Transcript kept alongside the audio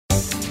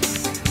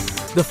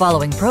The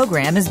following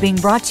program is being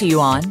brought to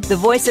you on the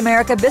Voice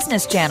America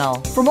Business Channel.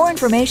 For more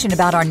information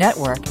about our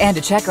network and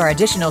to check our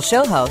additional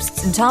show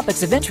hosts and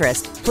topics of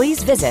interest,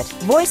 please visit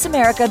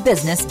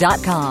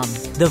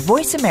voiceamericabusiness.com. The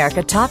Voice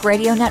America Talk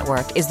Radio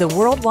Network is the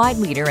worldwide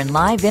leader in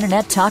live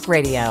Internet talk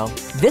radio.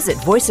 Visit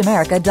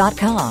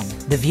voiceamerica.com.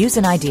 The views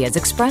and ideas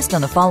expressed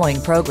on the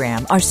following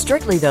program are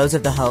strictly those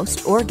of the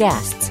host or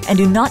guests and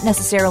do not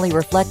necessarily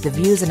reflect the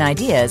views and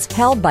ideas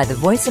held by the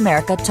Voice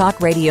America Talk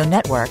Radio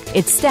Network,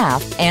 its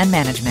staff, and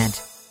management.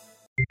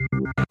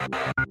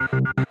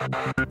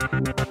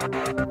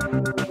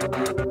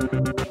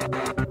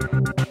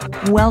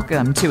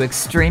 Welcome to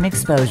Extreme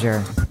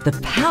Exposure, the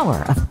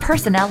power of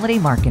personality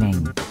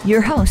marketing. Your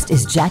host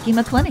is Jacki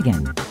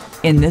McLenaghan.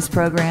 In this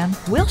program,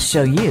 we'll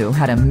show you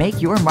how to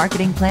make your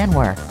marketing plan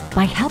work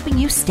by helping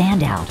you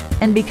stand out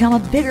and become a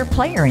bigger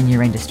player in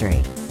your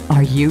industry.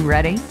 Are you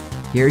ready?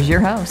 Here's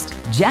your host,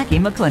 Jacki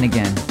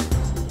McLenaghan.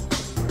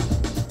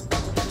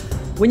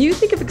 When you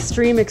think of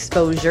extreme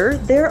exposure,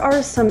 there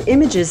are some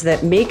images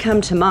that may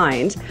come to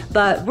mind,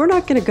 but we're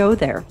not going to go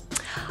there.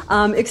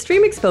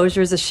 Extreme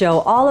Exposure is a show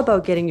all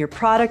about getting your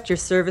product, your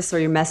service, or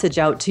your message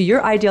out to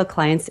your ideal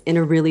clients in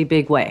a really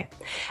big way.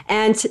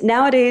 And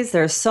nowadays,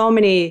 there are so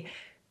many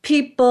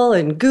people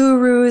and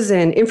gurus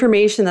and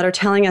information that are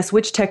telling us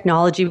which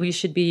technology we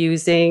should be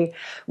using,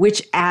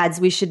 which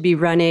ads we should be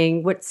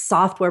running, what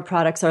software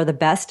products are the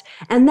best.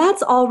 And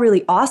that's all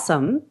really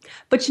awesome.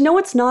 But you know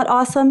what's not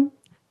awesome?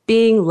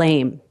 Being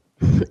lame.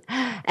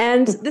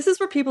 And this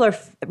is where people are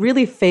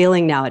really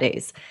failing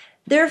nowadays.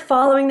 They're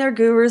following their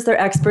gurus, their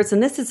experts,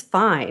 and this is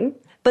fine,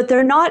 but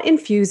they're not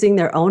infusing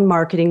their own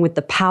marketing with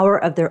the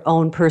power of their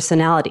own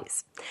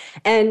personalities.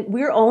 And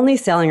we're only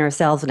selling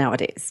ourselves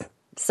nowadays.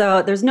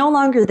 So there's no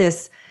longer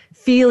this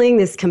feeling,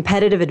 this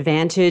competitive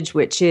advantage,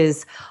 which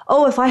is,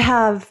 oh, if I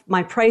have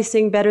my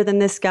pricing better than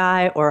this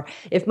guy, or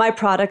if my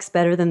product's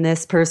better than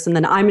this person,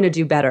 then I'm going to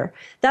do better.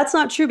 That's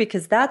not true,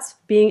 because that's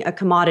being a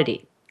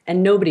commodity.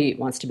 And nobody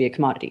wants to be a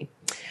commodity.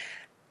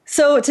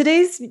 So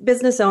today's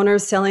business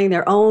owners selling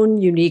their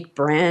own unique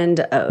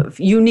brand of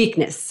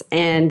uniqueness.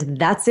 And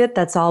that's it.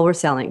 That's all we're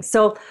selling.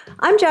 So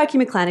I'm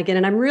Jacki McLenaghan,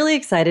 and I'm really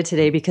excited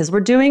today because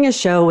we're doing a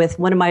show with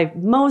one of my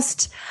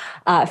most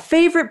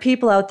favorite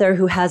people out there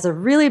who has a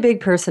really big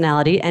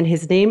personality, and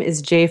his name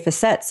is Jay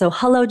Fiset. So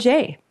hello,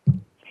 Jay.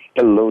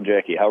 Hello,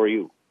 Jacki. How are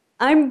you?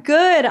 I'm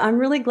good. I'm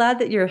really glad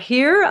that you're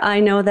here. I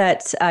know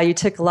that you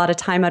took a lot of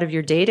time out of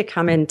your day to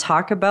come and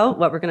talk about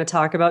what we're going to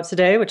talk about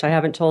today, which I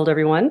haven't told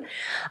everyone.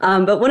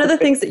 But one of the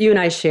things that you and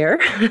I share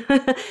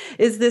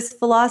is this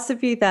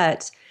philosophy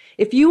that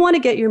if you want to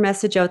get your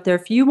message out there,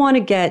 if you want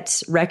to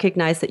get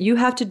recognized, that you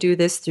have to do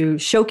this through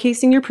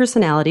showcasing your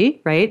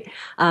personality, right?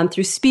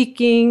 Through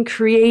speaking,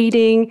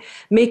 creating,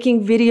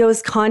 making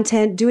videos,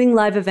 content, doing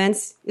live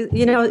events.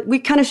 You know, we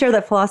kind of share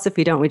that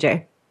philosophy, don't we,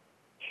 Jay?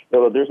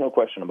 No, there's no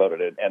question about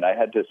it, and I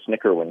had to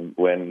snicker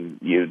when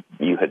you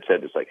had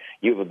said it's like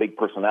you have a big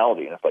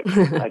personality, and it's like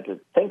I had to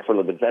think for a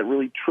little bit. Is that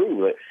really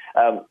true?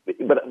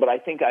 But I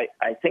think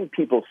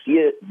people see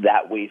it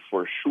that way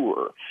for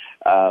sure.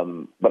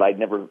 But I'd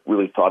never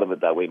really thought of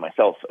it that way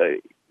myself.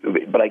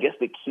 But I guess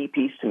the key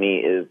piece to me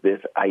is this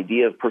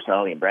idea of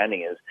personality and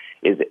branding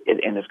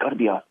and it's got to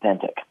be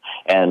authentic.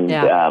 And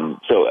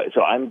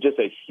so I'm just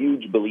a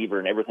huge believer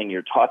in everything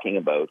you're talking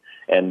about.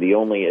 And the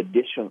only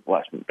addition,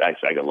 well,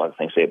 actually, I got a lot of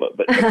things to say about,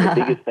 but the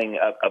biggest thing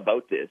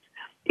about this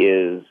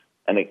is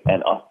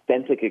an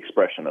authentic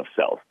expression of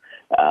self.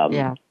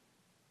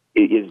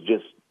 It is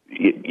just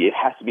it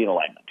has to be in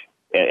alignment.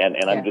 And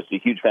I'm just a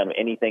huge fan of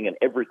anything and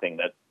everything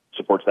that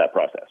supports that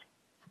process.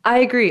 I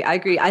agree.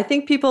 I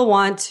think people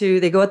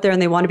they go out there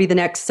and they want to be the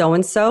next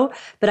so-and-so,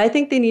 but I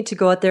think they need to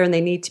go out there and they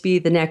need to be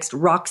the next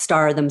rock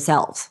star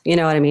themselves. You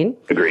know what I mean?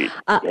 Agreed.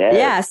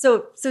 Yeah.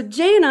 So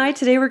Jay and I,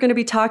 today we're going to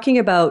be talking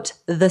about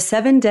the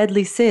 7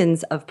 deadly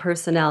sins of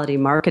personality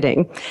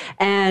marketing.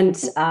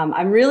 And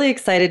I'm really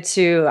excited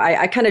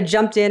I kind of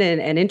jumped in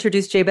and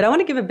introduced Jay, but I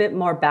want to give a bit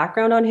more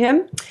background on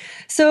him.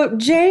 So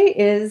Jay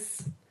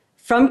is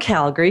from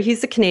Calgary.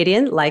 He's a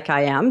Canadian, like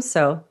I am.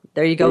 So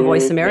there you go,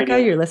 Voice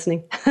America. You're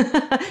listening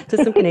to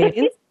some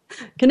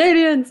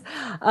Canadians.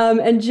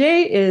 And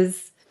Jay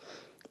is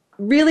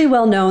really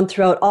well known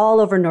throughout all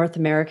over North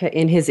America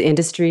in his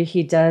industry.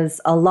 He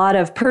does a lot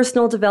of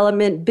personal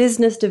development,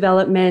 business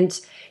development.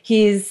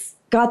 He's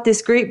got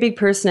this great big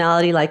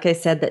personality, like I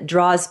said, that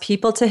draws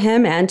people to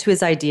him and to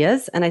his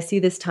ideas. And I see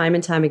this time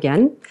and time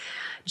again.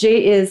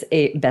 Jay is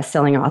a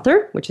best-selling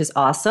author, which is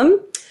awesome,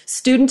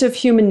 student of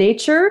human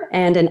nature,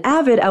 and an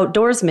avid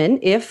outdoorsman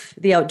if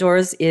the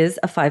outdoors is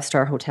a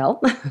 5-star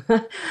hotel.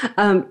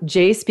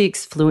 Jay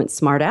speaks fluent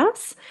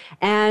smartass,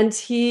 and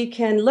he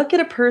can look at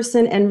a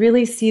person and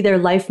really see their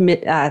life,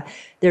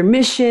 their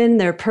mission,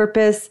 their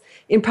purpose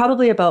in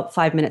probably about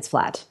 5 minutes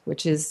flat,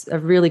 which is a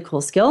really cool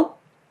skill.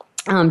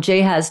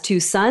 Jay has 2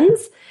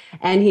 sons,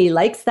 and he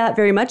likes that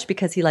very much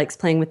because he likes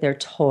playing with their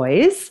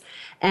toys.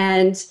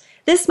 And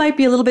This might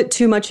be a little bit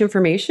too much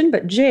information,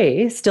 but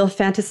Jay still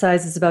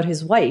fantasizes about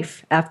his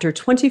wife after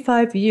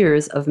 25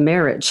 years of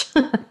marriage.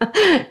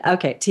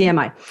 Okay,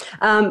 TMI.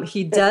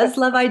 He does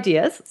love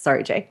ideas.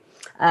 Sorry, Jay.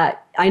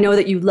 I know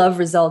that you love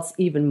results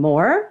even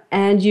more,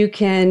 and you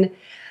can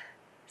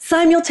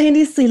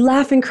simultaneously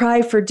laugh and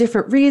cry for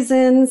different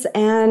reasons,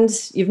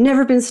 and you've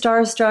never been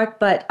starstruck,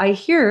 but I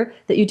hear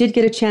that you did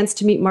get a chance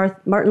to meet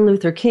Martin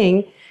Luther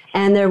King,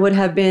 and there would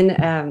have been,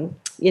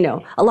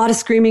 a lot of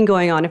screaming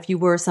going on if you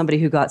were somebody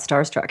who got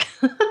starstruck.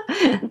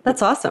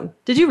 That's awesome.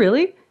 Did you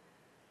really?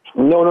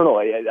 No.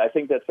 I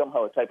think that's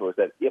somehow a typo. Is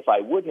that if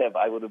I would have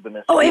been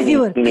a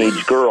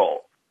teenage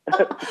girl.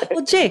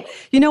 Well, Jay,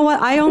 you know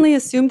what? I only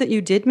assumed that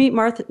you did meet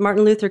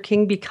Martin Luther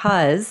King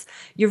because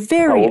you're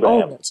very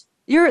old.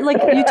 You're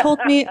like, you told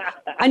me,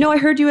 I know I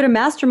heard you at a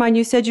mastermind,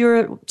 you said you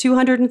were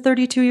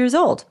 232 years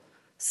old.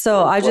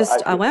 So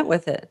I went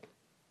with it.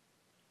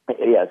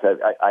 Yes,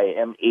 I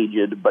am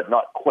aged, but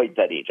not quite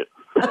that aged.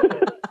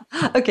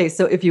 Okay,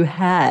 so if you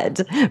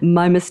had,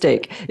 my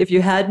mistake, if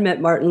you had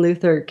met Martin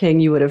Luther King,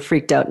 you would have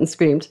freaked out and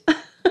screamed.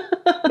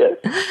 Yes.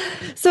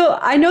 So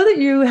I know that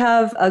you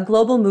have a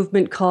global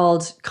movement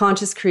called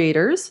Conscious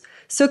Creators.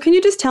 So can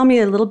you just tell me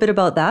a little bit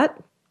about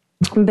that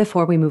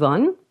before we move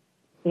on?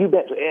 You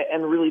bet.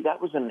 And really,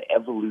 that was an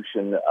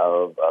evolution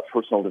of a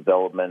personal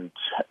development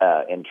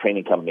and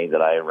training company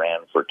that I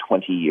ran for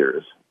 20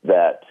 years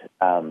that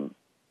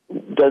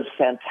does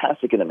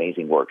fantastic and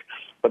amazing work.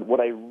 But what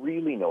I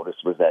really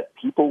noticed was that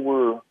people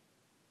were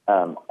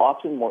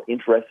often more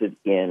interested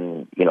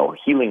in,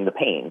 healing the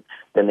pain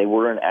than they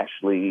were in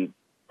actually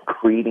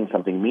creating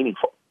something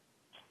meaningful.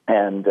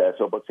 And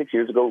so about 6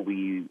 years ago,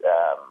 we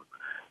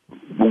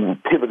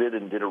pivoted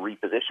and did a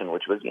reposition,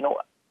 which was,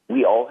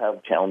 we all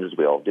have challenges,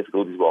 we all have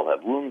difficulties, we all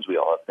have wounds, we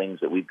all have things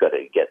that we've got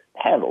to get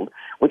handled,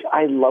 which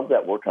I love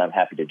that work and I'm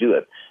happy to do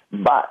it.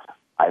 But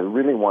I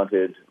really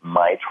wanted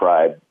my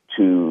tribe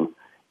to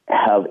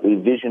have a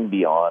vision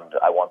beyond,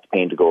 I want the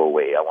pain to go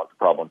away, I want the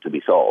problem to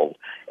be solved,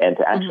 and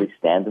to actually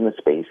stand in the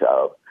space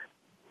of,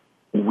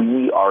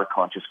 we are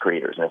conscious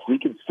creators. And if we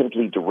could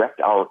simply direct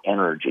our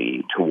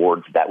energy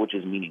towards that which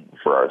is meaningful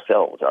for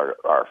ourselves,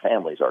 our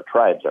families, our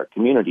tribes, our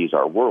communities,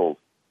 our world,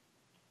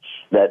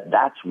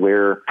 that's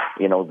where,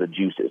 the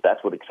juice is.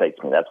 That's what excites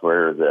me. That's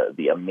where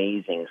the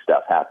amazing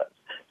stuff happens.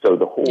 So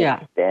the whole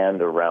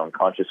stand around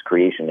conscious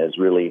creation is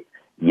really,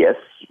 yes,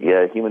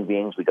 human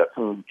beings, we got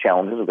some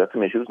challenges, we've got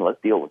some issues, and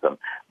let's deal with them.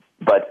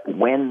 But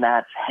when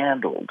that's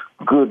handled,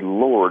 good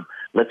Lord,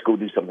 let's go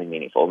do something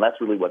meaningful. And that's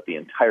really what the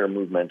entire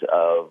movement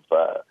of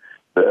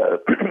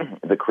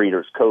the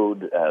Creator's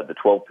Code, the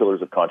 12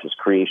 Pillars of Conscious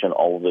Creation,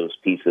 all of those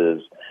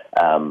pieces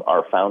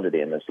are founded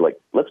in. It's like,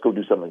 let's go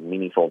do something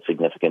meaningful and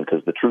significant,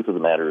 because the truth of the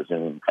matter is,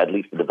 in at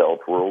least the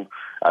developed world,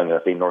 I'm going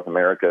to say North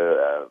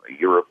America,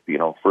 Europe,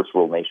 first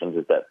world nations,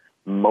 is that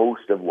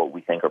most of what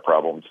we think are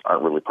problems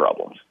aren't really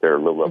problems. They're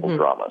low-level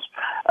dramas.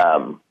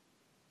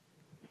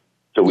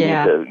 So we need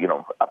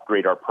to,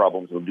 upgrade our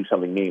problems and do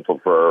something meaningful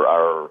for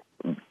our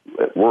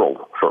world,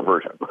 short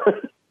version.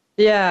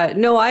 Yeah,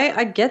 no,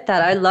 I get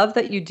that. I love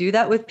that you do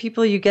that with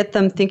people. You get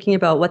them thinking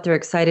about what they're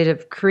excited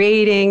of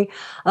creating.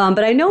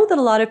 But I know that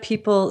a lot of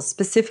people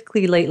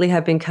specifically lately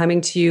have been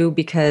coming to you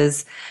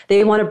because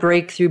they want to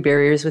break through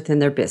barriers within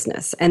their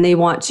business and they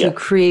want to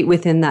create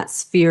within that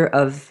sphere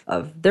of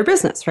their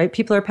business, right?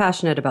 People are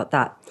passionate about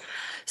that.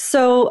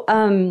 So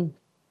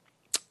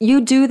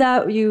you do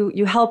that.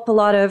 You help a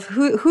lot of,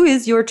 who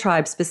is your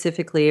tribe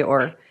specifically,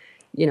 or,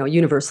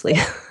 universely?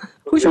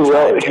 Who's your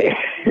tribe?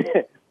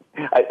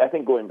 I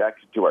think going back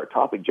to our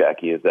topic,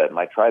 Jackie, is that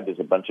my tribe is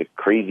a bunch of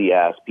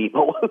crazy-ass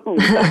people who,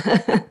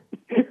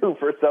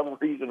 for some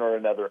reason or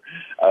another,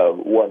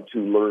 want to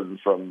learn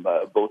from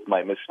both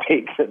my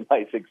mistakes and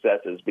my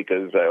successes,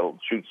 because I'll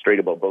shoot straight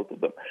about both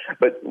of them.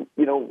 But,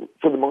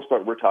 for the most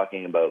part, we're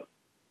talking about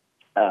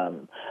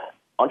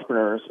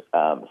entrepreneurs,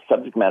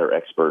 subject matter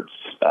experts,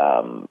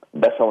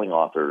 best-selling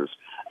authors,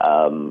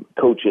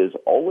 coaches,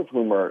 all of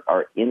whom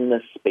are in the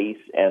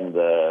space and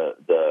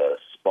the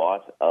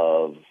spot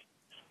of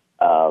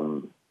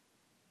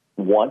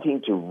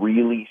wanting to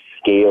really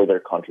scale their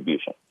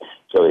contribution.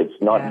 So it's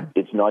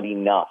not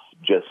enough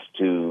just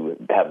to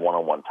have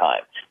one-on-one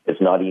time.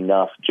 It's not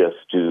enough just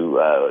to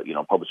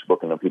publish a book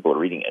and know people are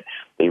reading it.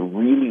 They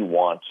really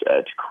want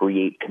to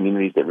create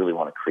communities. They really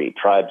want to create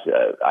tribes.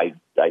 I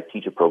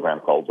teach a program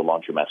called the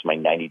Launch Your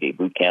Mastermind 90-Day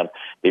Bootcamp.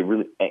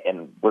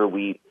 Where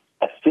we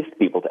assist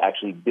people to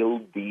actually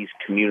build these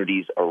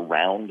communities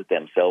around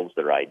themselves,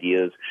 their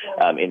ideas,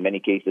 in many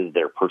cases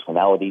their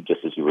personality,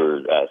 just as you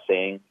were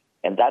saying.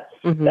 And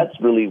that's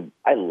really,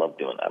 I love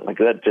doing that. Like,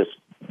 that just,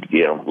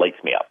 lights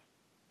me up.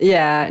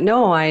 Yeah,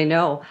 no, I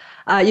know.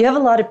 You have a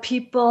lot of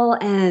people,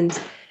 and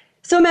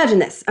so imagine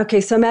this.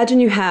 Okay, so imagine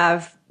you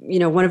have,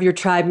 one of your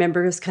tribe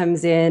members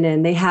comes in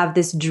and they have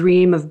this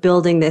dream of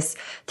building this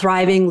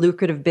thriving,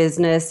 lucrative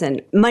business,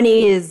 and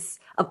money is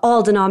of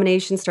all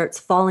denominations starts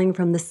falling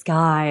from the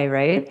sky,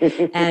 right?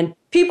 And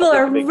people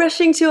are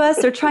rushing to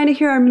us. They're trying to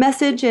hear our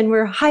message, and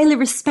we're highly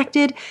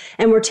respected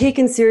and we're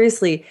taken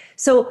seriously.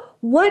 So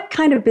what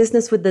kind of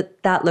business would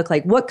that look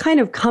like? What kind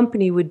of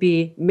company would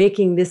be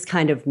making this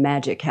kind of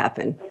magic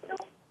happen?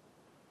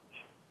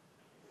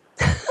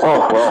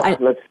 Oh,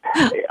 well,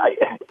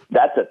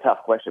 that's a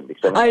tough question.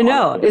 Because I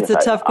know. It's a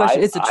tough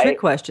question. It's a trick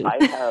question.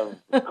 I have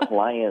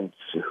clients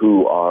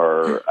who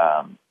are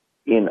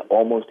in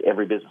almost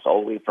every business,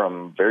 all the way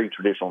from very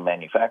traditional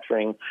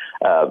manufacturing.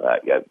 A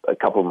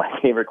couple of my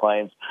favorite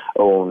clients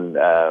own,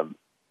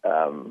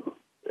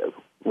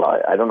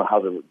 well, I don't know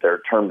how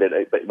they're termed it,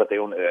 but they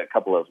own a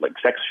couple of like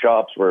sex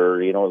shops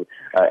where,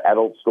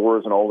 adult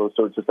stores and all those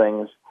sorts of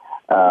things.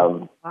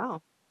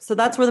 Wow. So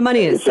that's where the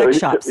money is, sex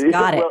shops.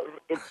 Got it. Well,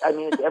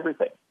 it's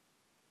everything.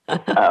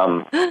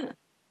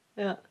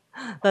 Yeah,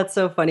 that's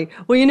so funny.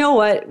 Well, you know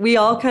what? We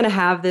all kind of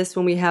have this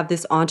when we have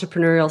this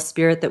entrepreneurial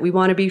spirit that we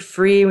want to be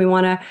free. We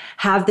want to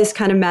have this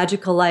kind of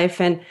magical life.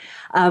 And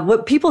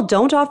what people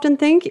don't often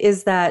think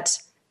is that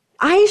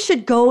I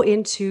should go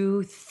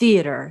into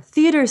theater.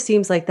 Theater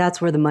seems like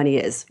that's where the money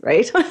is,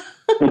 right?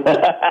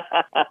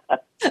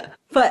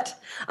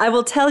 But I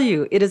will tell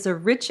you, it is a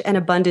rich and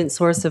abundant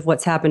source of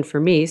what's happened for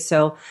me.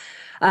 So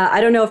I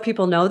don't know if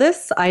people know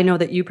this. I know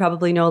that you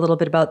probably know a little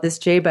bit about this,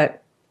 Jay,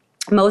 but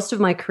most of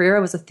my career, I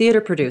was a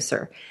theater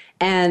producer.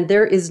 And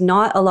there is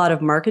not a lot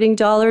of marketing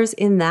dollars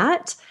in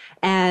that.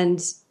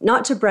 And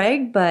not to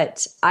brag,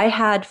 but I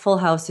had full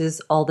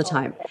houses all the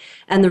time.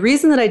 And the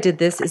reason that I did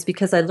this is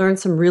because I learned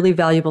some really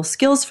valuable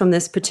skills from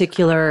this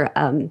particular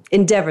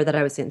endeavor that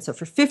I was in. So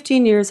for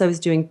 15 years, I was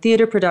doing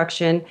theater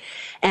production,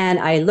 and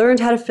I learned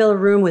how to fill a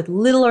room with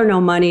little or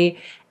no money.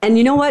 And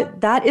you know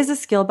what? That is a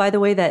skill, by the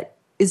way, that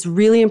is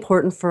really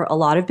important for a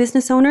lot of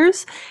business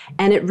owners.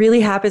 And it really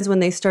happens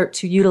when they start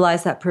to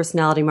utilize that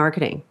personality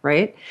marketing,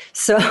 right?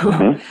 So,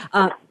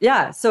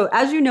 so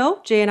as you know,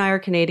 Jay and I are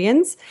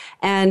Canadians,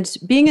 and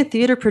being a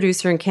theater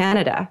producer in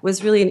Canada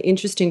was really an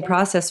interesting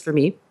process for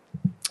me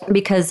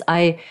because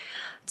I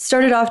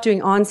started off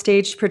doing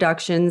on-stage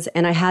productions,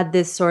 and I had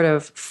this sort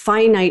of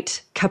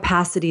finite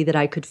capacity that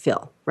I could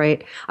fill,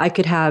 right? I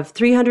could have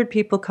 300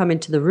 people come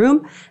into the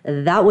room.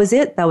 That was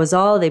it. That was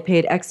all. They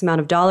paid X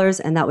amount of dollars,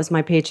 and that was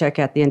my paycheck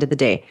at the end of the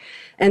day.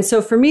 And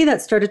so for me,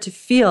 that started to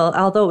feel,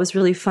 although it was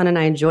really fun and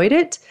I enjoyed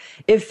it,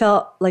 it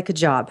felt like a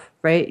job,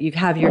 right? You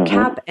have your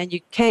cap and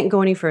you can't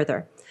go any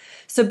further.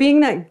 So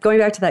going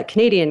back to that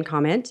Canadian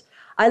comment,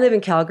 I live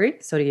in Calgary,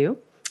 so do you,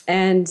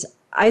 and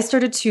I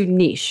started to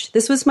niche.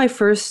 This was my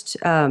first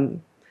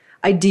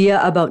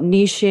idea about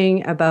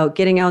niching, about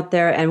getting out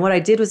there. And what I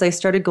did was I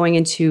started going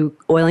into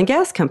oil and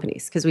gas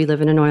companies because we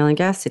live in an oil and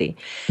gas city.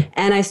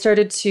 And I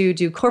started to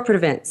do corporate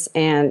events.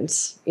 And,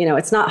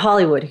 it's not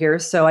Hollywood here,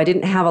 so I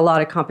didn't have a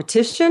lot of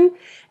competition.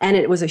 And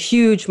it was a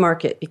huge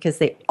market because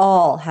they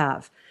all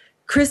have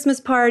Christmas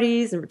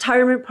parties and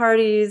retirement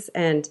parties.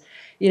 And,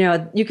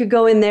 you could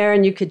go in there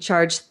and you could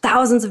charge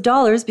thousands of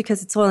dollars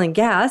because it's oil and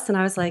gas. And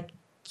I was like,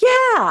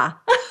 yeah.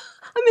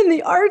 I'm in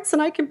the arts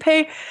and I can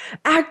pay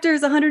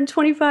actors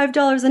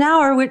 $125 an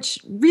hour, which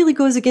really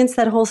goes against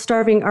that whole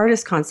starving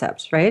artist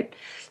concept, right?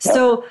 Yep.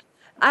 So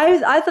I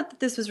thought that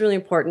this was really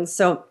important.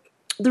 So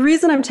the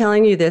reason I'm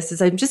telling you this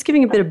is I'm just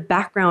giving a bit of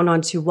background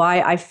onto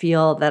why I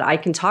feel that I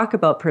can talk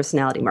about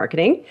personality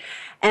marketing.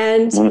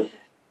 And,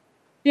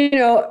 we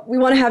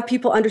want to have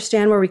people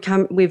understand where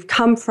we've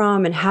come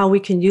from and how we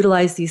can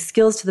utilize these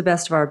skills to the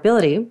best of our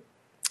ability.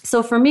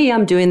 So for me,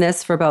 I'm doing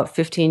this for about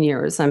 15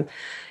 years. I'm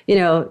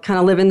kind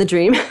of living the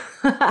dream,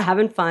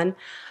 having fun.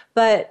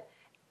 But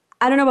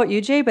I don't know about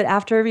you, Jay, but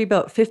after every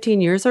about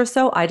 15 years or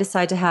so, I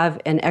decide to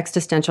have an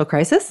existential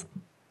crisis.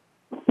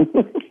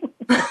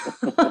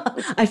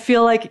 I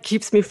feel like it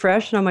keeps me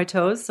fresh and on my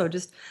toes. So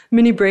just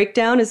mini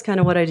breakdown is kind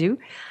of what I do.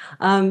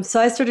 So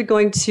I started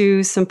going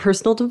to some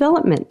personal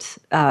development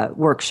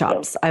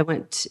workshops. I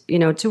went,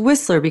 to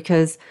Whistler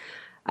because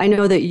I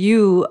know that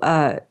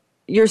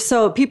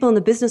people in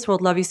the business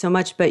world love you so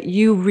much, but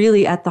you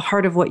really, at the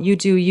heart of what you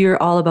do,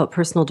 you're all about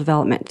personal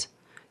development.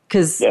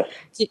 Because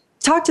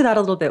talk to that a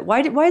little bit.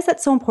 Why is that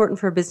so important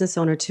for a business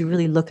owner to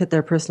really look at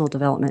their personal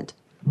development?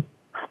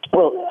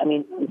 Well, I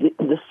mean,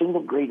 the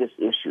single greatest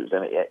issues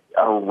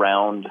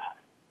around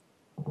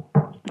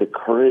the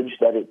courage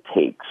that it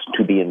takes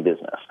to be in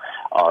business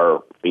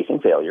are facing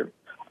failure,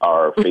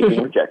 are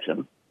facing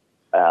rejection,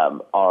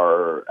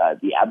 are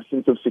the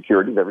absence of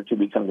security. Every 2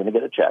 weeks I'm going to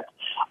get a check,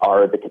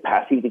 are the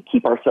capacity to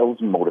keep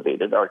ourselves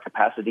motivated, our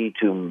capacity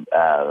to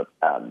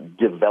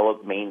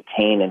develop,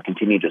 maintain, and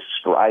continue to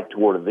strive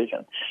toward a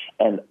vision.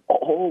 And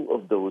all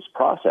of those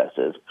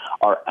processes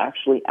are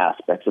actually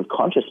aspects of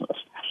consciousness.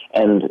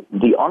 And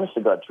the honest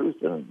to God truth,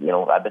 and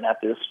I've been at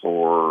this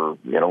for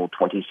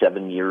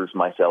 27 years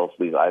myself.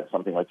 I have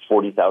something like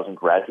 40,000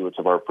 graduates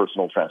of our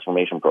personal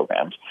transformation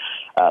programs,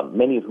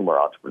 many of whom are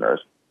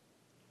entrepreneurs.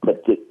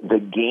 But the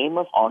game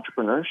of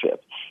entrepreneurship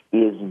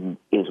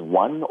is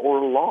won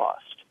or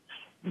lost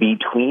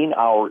between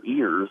our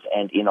ears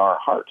and in our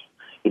heart.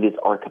 It is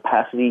our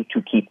capacity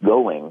to keep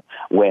going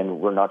when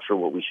we're not sure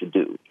what we should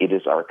do. It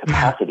is our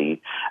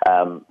capacity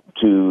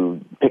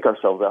to pick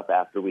ourselves up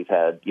after we've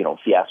had,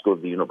 fiasco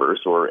of the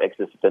universe or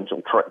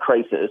existential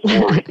crisis,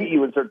 or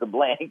you insert the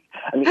blank.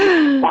 I mean,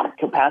 it's that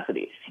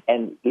capacity.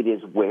 And it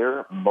is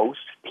where most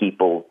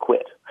people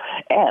quit.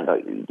 And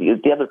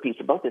the other piece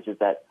about this is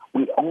that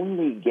we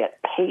only get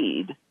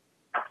paid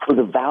for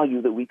the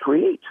value that we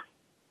create.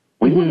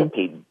 We don't get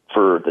paid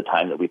for the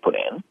time that we put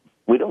in.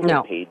 We don't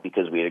get paid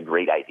because we had a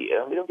great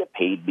idea. We don't get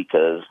paid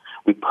because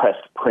we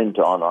pressed print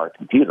on our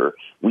computer.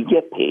 We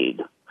get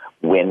paid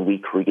when we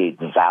create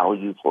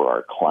value for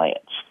our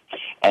clients.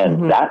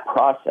 And that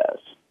process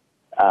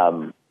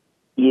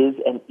is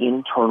an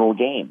internal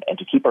game. And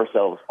to keep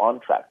ourselves on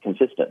track,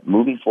 consistent,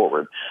 moving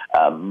forward,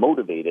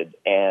 motivated,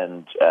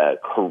 and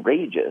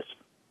courageous,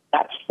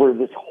 that's where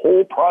this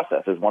whole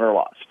process is won or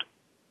lost.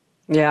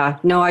 Yeah,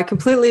 no, I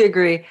completely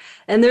agree.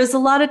 And there's a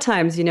lot of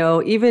times,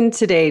 even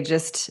today,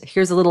 just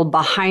here's a little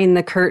behind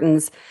the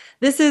curtains.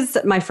 This is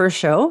my first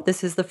show.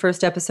 This is the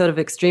first episode of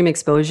Extreme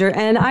Exposure.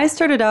 And I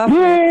started off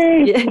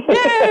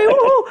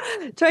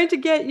trying to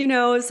get,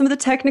 some of the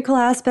technical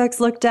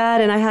aspects looked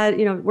at. And I had,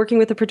 working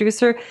with the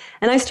producer.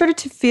 And I started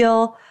to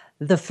feel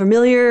the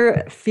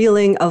familiar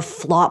feeling of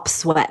flop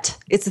sweat.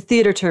 It's a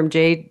theater term,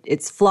 Jade.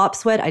 It's flop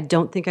sweat. I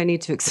don't think I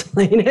need to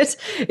explain it.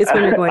 It's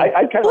when you're going,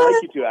 I kind of like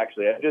you too,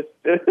 actually. I just...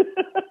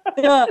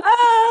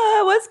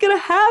 what's going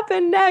to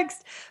happen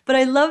next? But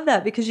I love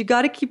that because you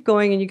got to keep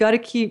going and you got to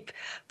keep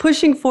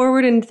pushing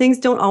forward, and things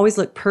don't always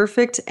look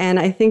perfect. And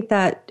I think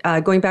that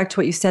going back to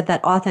what you said,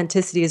 that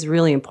authenticity is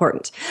really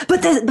important.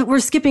 But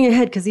we're skipping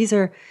ahead because these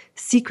are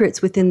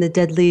secrets within the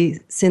deadly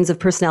sins of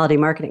personality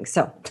marketing.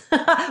 So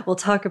we'll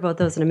talk about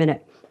those in a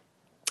minute.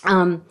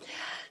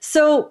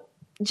 So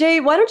Jay,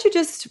 why don't you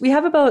we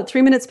have about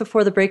 3 minutes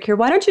before the break here.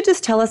 Why don't you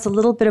just tell us a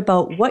little bit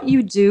about what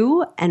you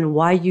do and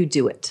why you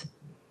do it?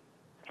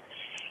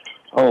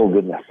 Oh,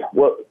 goodness.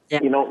 Well, there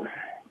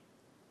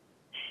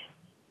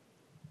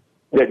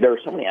are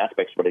so many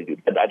aspects of what I do,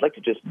 but I'd like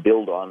to just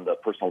build on the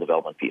personal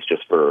development piece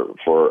just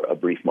for a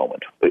brief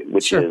moment,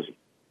 which is,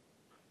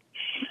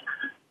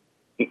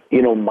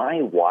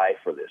 my why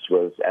for this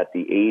was at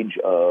the age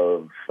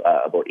of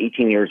about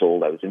 18 years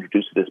old, I was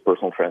introduced to this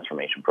personal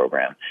transformation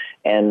program.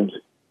 And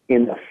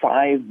in a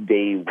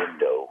 5-day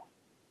window,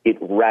 it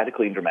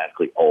radically and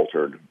dramatically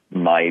altered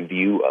my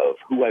view of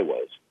who I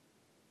was,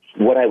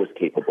 what I was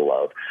capable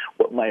of,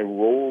 what my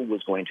role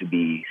was going to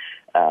be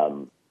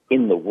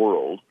in the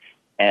world.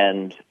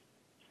 And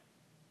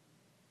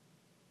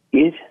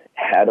it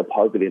had a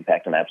positive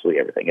impact on absolutely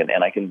everything.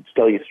 And I can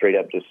tell you straight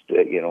up, just,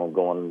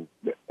 going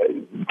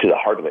to the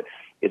heart of it,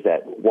 is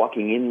that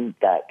walking in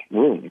that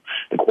room,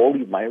 the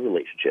quality of my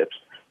relationships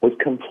was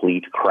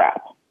complete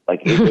crap.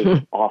 Like, it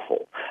was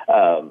awful.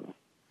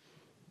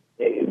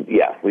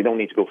 We don't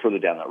need to go further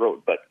down that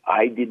road, but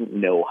I didn't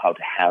know how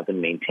to have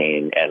and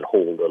maintain and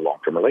hold a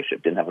long-term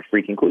relationship. Didn't have a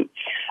freaking clue.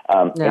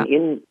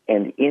 And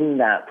in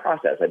that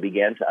process, I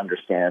began to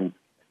understand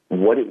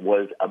what it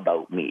was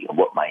about me,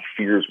 what my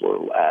fears were,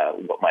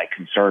 what my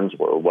concerns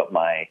were, what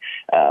my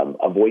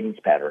avoidance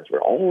patterns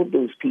were, all of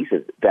those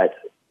pieces that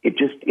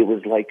it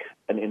was like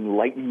an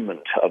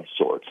enlightenment of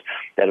sorts,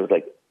 that it was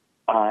like,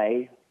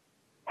 I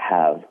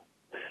have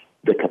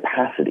the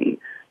capacity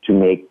to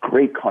make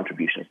great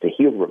contributions, to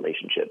heal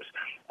relationships,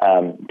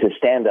 to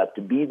stand up,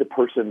 to be the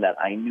person that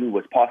I knew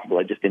was possible.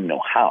 I just didn't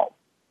know how.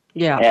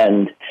 Yeah.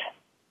 And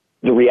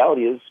the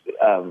reality is,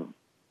 I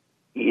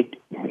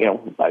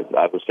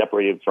was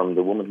separated from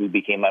the woman who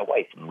became my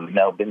wife, and we've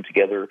now been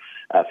together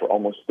for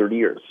almost 30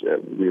 years.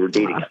 We were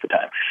dating at the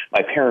time.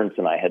 My parents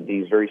and I had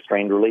these very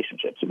strained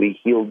relationships. We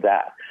healed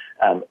that.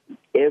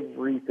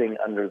 Everything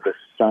under the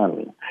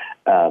sun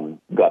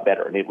got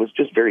better, and it was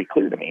just very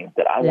clear to me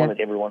that I wanted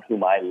everyone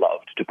whom I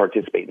loved to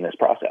participate in this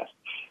process.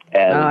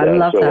 And I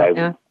love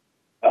that.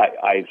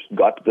 I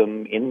got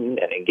them in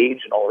and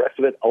engaged and all the rest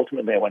of it.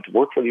 Ultimately, I went to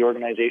work for the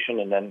organization,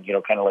 and then,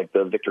 kind of like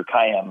the Victor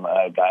Kayam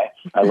guy,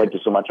 I liked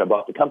it so much I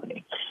bought the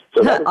company.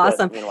 So that was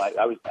awesome.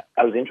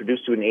 I was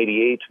introduced to it in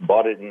 88,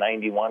 bought it in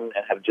 91,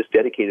 and have just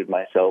dedicated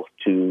myself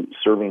to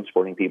serving and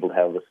supporting people to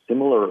have a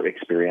similar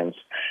experience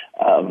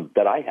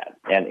that I had.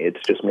 And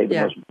it's just made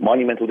the most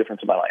monumental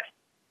difference in my life.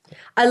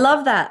 I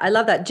love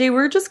that. Jay,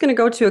 we're just going to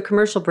go to a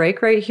commercial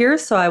break right here.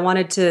 So I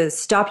wanted to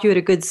stop you at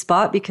a good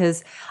spot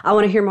because I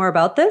want to hear more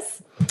about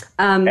this.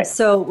 Okay.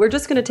 So we're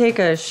just going to take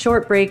a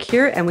short break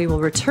here, and we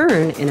will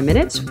return in a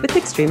minute with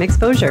Extreme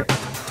Exposure.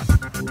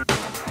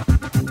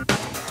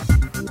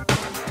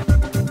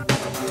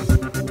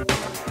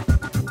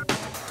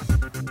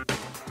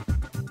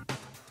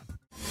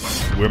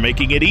 We're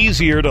making it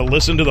easier to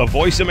listen to the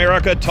Voice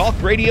America Talk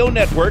Radio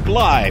Network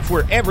live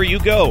wherever you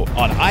go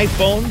on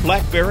iPhone,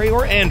 BlackBerry,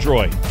 or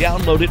Android.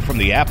 Download it from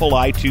the Apple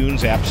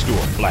iTunes App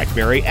Store,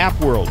 BlackBerry App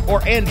World,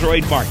 or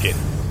Android Market.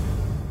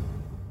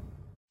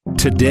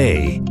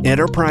 Today,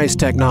 enterprise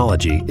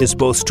technology is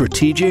both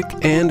strategic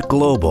and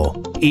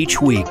global. Each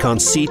week on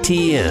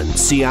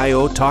CTN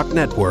CIO Talk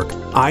Network,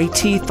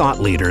 IT thought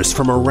leaders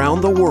from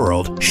around the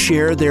world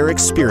share their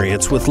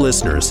experience with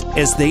listeners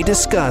as they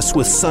discuss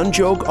with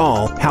Sanjog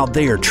Aul how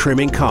they are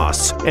trimming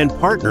costs and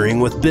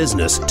partnering with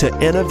business to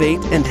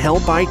innovate and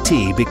help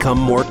IT become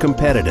more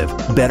competitive,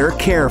 better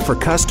care for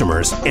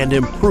customers, and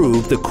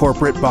improve the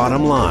corporate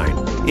bottom line.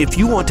 If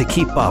you want to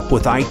keep up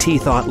with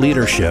IT thought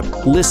leadership,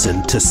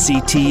 listen to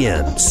CTN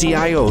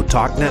CIO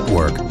Talk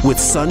Network with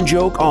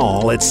Sanjog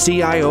Aul at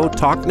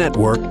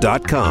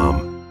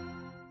CIOTalkNetwork.com.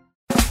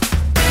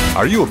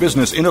 Are you a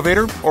business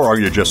innovator, or are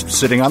you just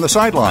sitting on the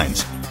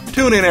sidelines?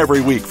 Tune in every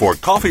week for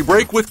Coffee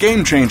Break with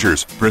Game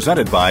Changers,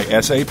 presented by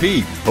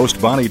SAP.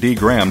 Host Bonnie D.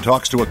 Graham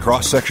talks to a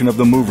cross-section of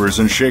the movers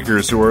and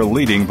shakers who are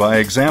leading by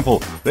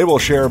example. They will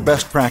share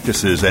best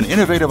practices and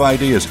innovative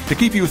ideas to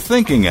keep you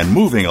thinking and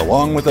moving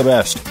along with the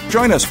best.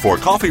 Join us for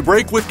Coffee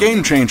Break with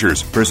Game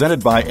Changers,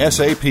 presented by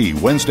SAP,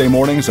 Wednesday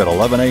mornings at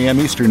 11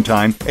 a.m. Eastern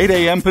Time, 8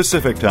 a.m.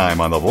 Pacific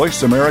Time on the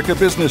Voice America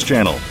Business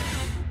Channel.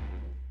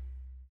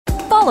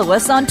 Follow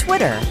us on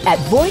Twitter at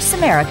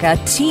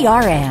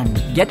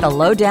VoiceAmericaTRN. Get the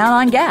lowdown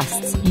on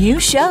guests, new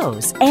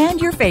shows,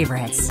 and your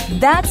favorites.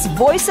 That's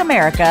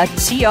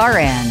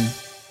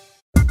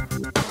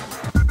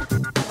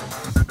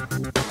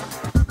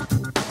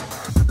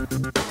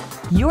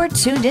VoiceAmericaTRN. You're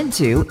tuned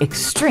into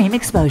Extreme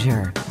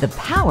Exposure, the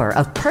power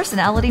of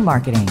personality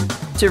marketing.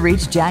 To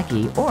reach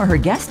Jacki or her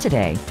guest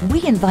today,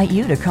 we invite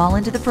you to call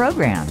into the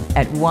program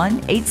at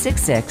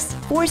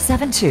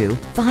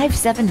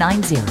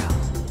 1-866-472-5790.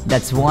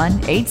 That's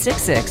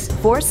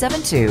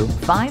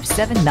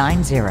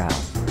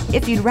 1-866-472-5790.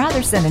 If you'd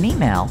rather send an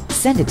email,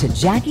 send it to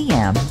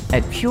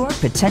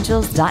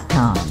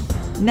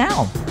JackiM@purepotentials.com.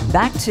 Now,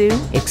 back to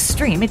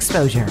Extreme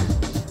Exposure.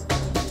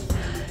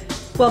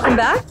 Welcome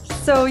back.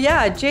 So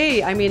yeah,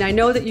 Jay, I mean, I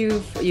know that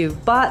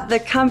you've bought the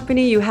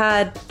company, you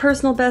had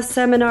personal best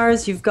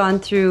seminars, you've gone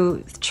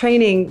through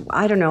training,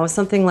 I don't know,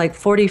 something like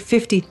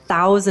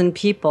 50,000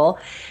 people.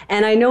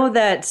 And I know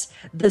that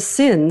the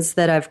sins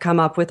that I've come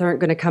up with aren't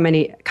going to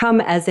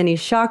come as any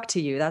shock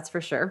to you, that's for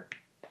sure.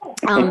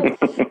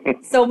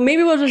 So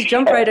maybe we'll just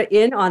jump right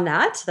in on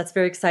that. That's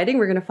very exciting.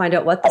 We're going to find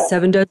out what the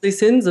 7 deadly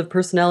sins of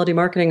personality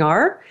marketing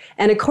are.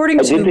 And according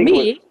to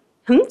me...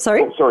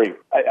 Sorry? Oh, sorry.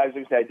 I was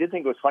going to say, I did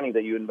think it was funny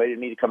that you invited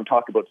me to come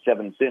talk about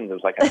 7 sins. I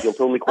was like, I feel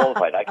totally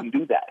qualified. I can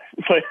do that.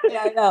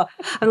 Yeah, I know.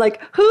 I'm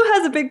like, who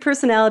has a big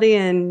personality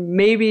and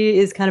maybe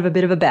is kind of a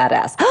bit of a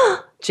badass?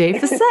 Jay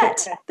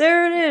Fiset.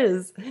 There it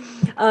is.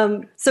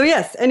 So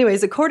yes,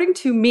 anyways, according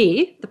to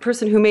me, the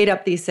person who made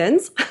up these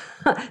sins,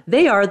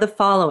 they are the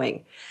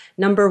following.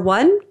 Number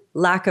 1,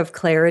 lack of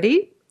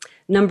clarity.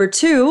 Number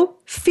 2,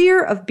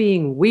 fear of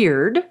being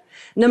weird.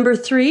 Number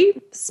 3,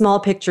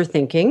 small picture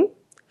thinking.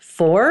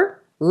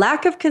 4,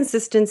 lack of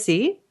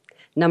consistency.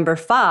 Number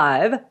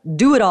 5,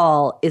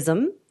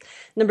 do-it-all-ism.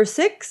 Number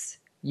 6,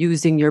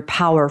 using your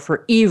power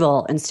for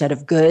evil instead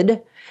of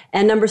good.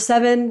 And number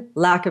 7,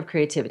 lack of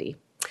creativity.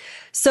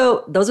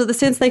 So those are the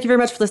sins. Thank you very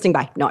much for listening.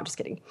 Bye. No, I'm just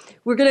kidding.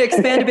 We're going to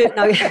expand a bit.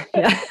 No, yeah,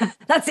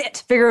 that's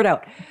it. Figure it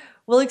out.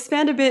 We'll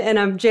expand a bit,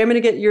 and Jay, I'm going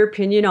to get your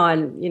opinion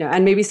on,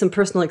 and maybe some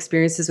personal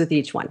experiences with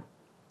each one.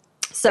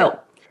 So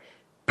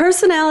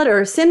personality,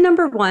 or sin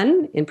number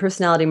 1 in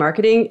personality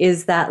marketing,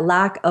 is that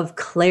lack of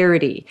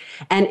clarity.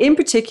 And in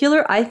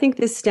particular, I think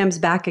this stems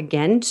back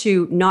again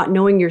to not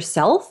knowing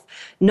yourself,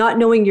 not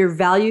knowing your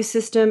value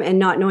system, and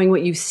not knowing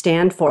what you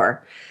stand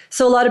for.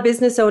 So a lot of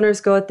business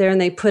owners go out there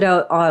and they put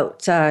out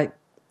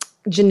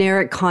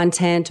generic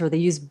content, or they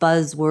use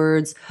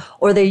buzzwords,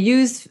 or they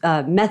use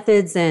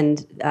methods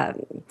and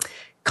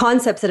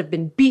concepts that have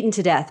been beaten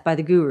to death by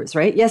the gurus,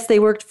 right? Yes, they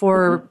worked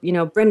for,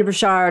 Brendan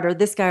Burchard or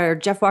this guy or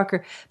Jeff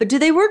Walker, but do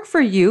they work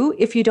for you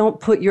if you don't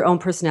put your own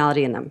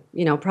personality in them?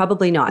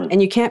 Probably not.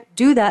 And you can't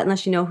do that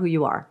unless you know who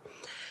you are.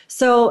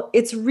 So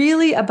it's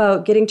really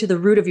about getting to the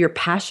root of your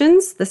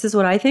passions. This is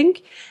what I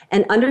think.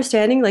 And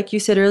understanding, like you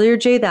said earlier,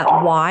 Jay, that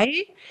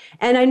why.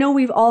 And I know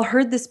we've all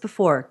heard this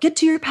before. Get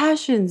to your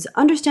passions,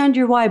 understand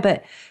your why.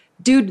 But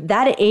dude,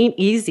 that ain't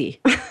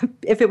easy.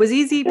 If it was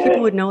easy,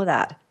 people would know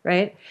that,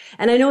 right?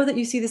 And I know that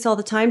you see this all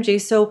the time, Jay.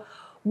 So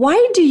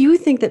why do you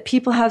think that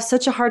people have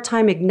such a hard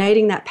time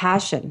igniting that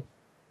passion?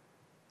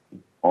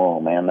 Oh,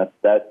 man,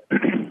 that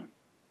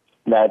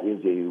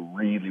is a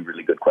really,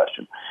 really good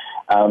question.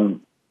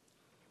 And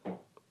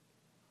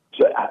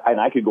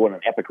I could go on an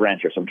epic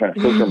rant here, so I'm trying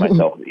to filter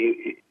myself.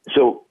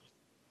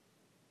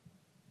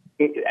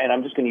 And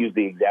I'm just going to use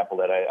the example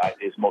that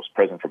is most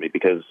present for me,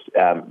 because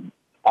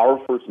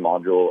our first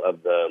module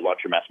of the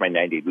Launch Your Mastermind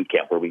 90-Day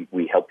Bootcamp, where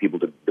we help people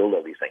to build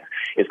all these things,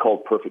 is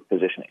called perfect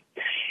positioning.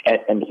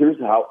 And here's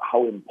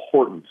how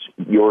important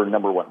your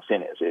number 1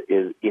 sin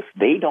is if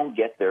they don't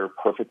get their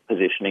perfect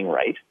positioning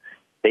right,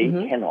 they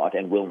cannot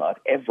and will not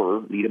ever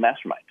lead a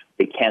mastermind.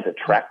 They can't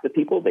attract the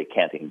people. They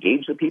can't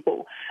engage the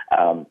people.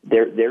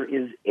 There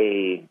is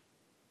a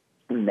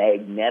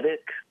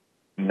magnetic,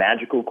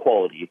 magical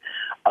quality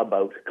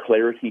about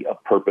clarity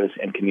of purpose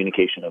and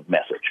communication of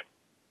message.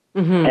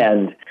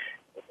 And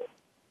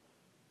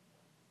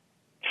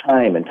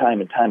time and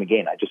time and time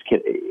again.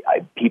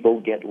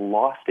 People get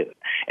lost in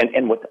it.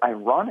 And what's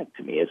ironic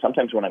to me is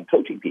sometimes when I'm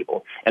coaching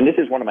people, and this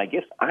is one of my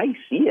gifts, I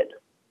see it.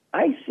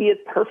 I see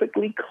it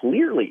perfectly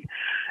clearly.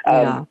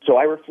 So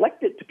I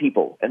reflect it to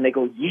people, and they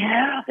go,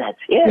 yeah, that's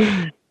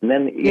it. And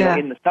then, you know,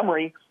 in the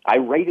summary, I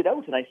write it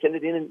out, and I send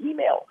it in an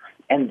email.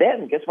 And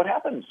then, guess what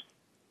happens?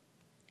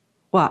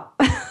 What?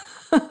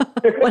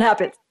 What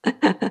happens?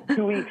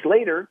 2 weeks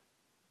later,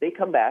 they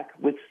come back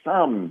with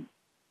some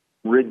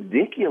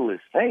ridiculous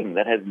thing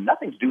that has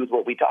nothing to do with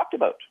what we talked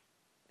about.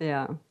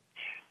 Yeah.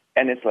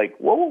 And it's like,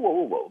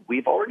 whoa.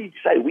 We've already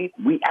decided.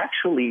 We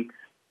actually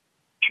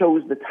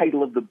chose the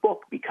title of the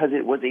book because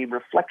it was a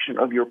reflection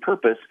of your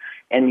purpose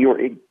and your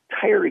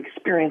entire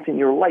experience in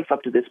your life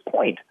up to this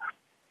point.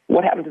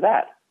 What happened to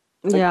that?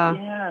 Like,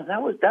 yeah,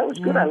 that was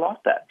good. I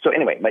lost that. So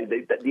anyway,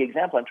 the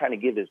example I'm trying to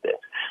give is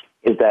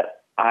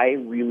that I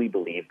really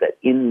believe that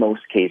in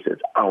most cases,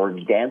 our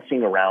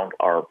dancing around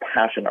our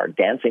passion, our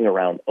dancing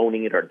around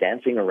owning it, our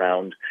dancing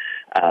around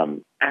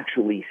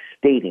actually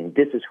stating,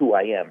 this is who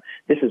I am,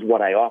 this is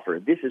what I offer,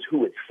 this is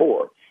who it's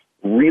for,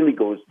 really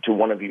goes to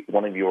one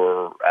of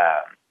your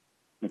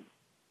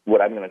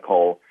what I'm going to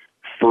call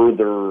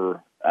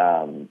further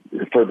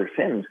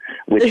sins,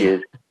 which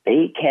is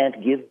they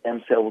can't give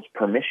themselves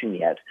permission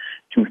yet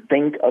to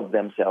think of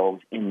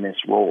themselves in this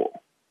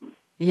role.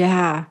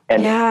 Yeah.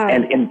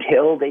 And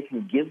until they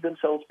can give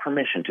themselves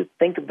permission to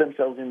think of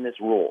themselves in this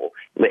role,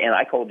 and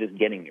I call it just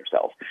getting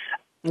yourself.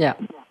 Yeah.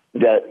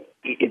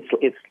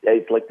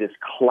 It's like this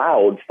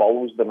cloud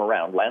follows them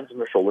around, lands on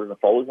their shoulders and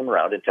follows them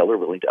around until they're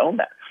willing to own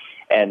that.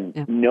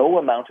 And no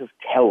amount of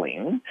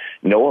telling,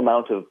 no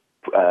amount of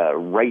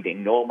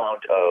writing, no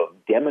amount of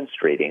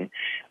demonstrating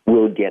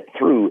will get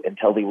through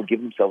until they will give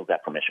themselves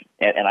that permission.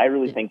 And I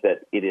really think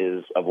that it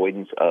is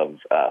avoidance of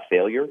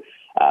failure.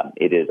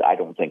 It is, I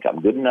don't think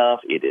I'm good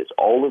enough. It is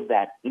all of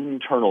that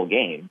internal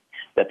game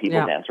that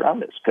people dance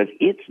around this because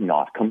it's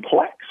not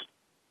complex.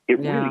 It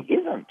really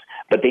isn't.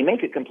 But they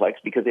make it complex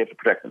because they have to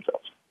protect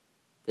themselves.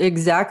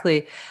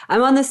 Exactly.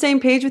 I'm on the same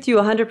page with you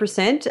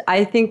 100%.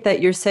 I think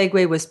that your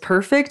segue was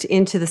perfect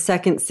into the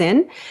second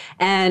sin.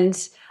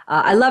 And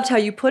I loved how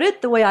you put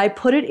it. The way I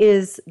put it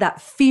is that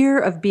fear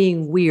of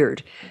being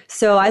weird.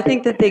 So I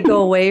think that they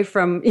go away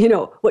from,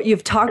 what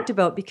you've talked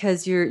about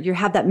because you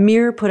have that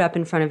mirror put up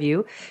in front of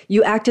you.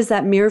 You act as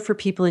that mirror for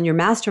people in your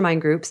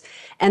mastermind groups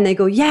and they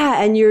go,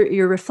 yeah. And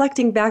you're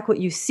reflecting back what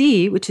you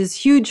see, which is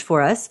huge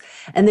for us.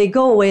 And they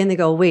go away and they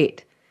go,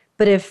 wait,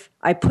 but if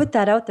I put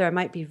that out there, I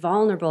might be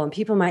vulnerable and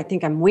people might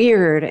think I'm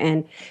weird.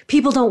 And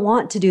people don't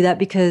want to do that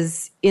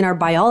because in our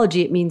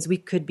biology, it means we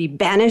could be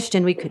banished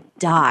and we could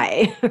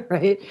die,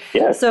 right?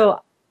 Yes.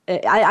 So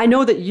I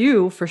know that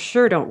you for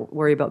sure don't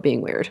worry about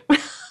being weird.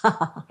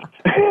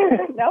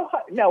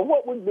 Now,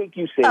 what would make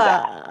you say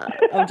that?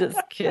 I'm just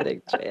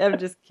kidding, Jay. I'm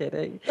just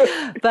kidding.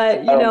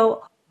 But,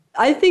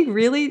 I think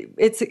really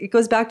it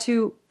goes back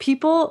to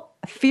people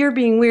fear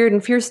being weird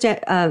and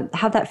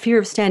have that fear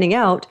of standing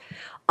out.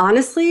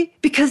 Honestly,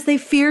 because they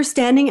fear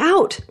standing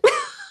out.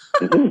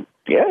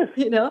 Yes.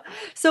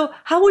 So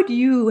how would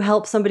you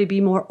help somebody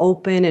be more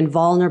open and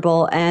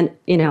vulnerable and,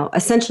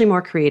 essentially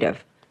more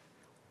creative?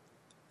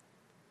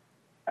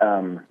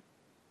 Do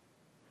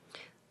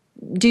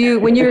you,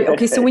 when you're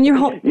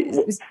home?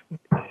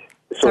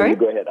 Sorry?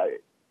 Go ahead.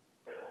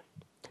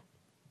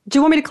 Do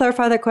you want me to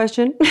clarify that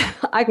question?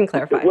 I can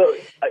clarify. Well,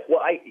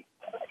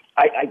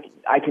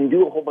 I can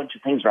do a whole bunch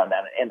of things around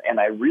that. And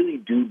I really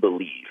do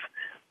believe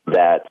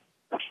that,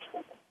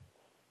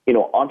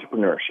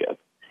 entrepreneurship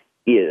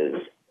is,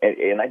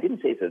 and I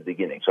didn't say it at the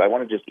beginning, so I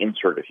want to just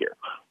insert it here.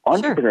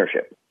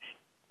 Entrepreneurship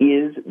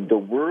is the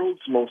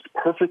world's most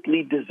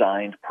perfectly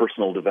designed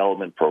personal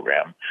development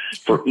program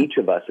for each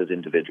of us as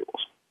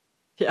individuals.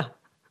 Yeah.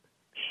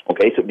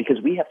 Okay, so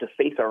because we have to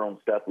face our own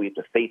stuff, we have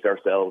to face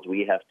ourselves,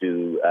 we have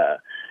to,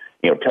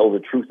 tell the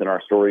truth in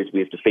our stories, we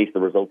have to face the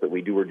results that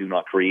we do or do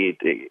not create.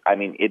 I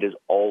mean, it is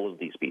all of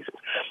these pieces.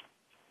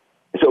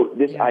 So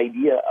this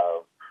idea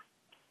of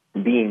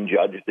being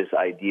judged, this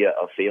idea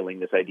of failing,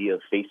 this idea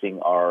of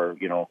facing our,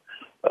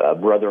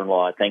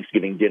 brother-in-law at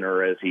Thanksgiving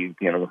dinner as he,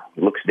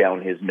 looks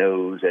down his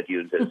nose at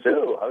you and says,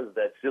 "So, how's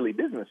that silly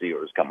business of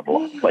yours coming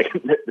along?" Like,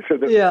 so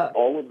there's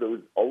all of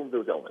those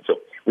elements. So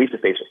we have to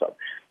face ourselves.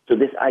 So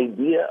this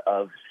idea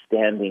of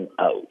standing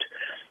out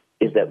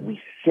is that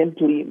we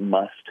simply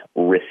must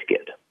risk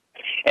it.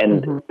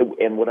 And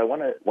and what I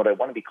want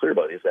to be clear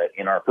about is that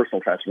in our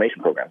personal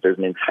transformation programs, there's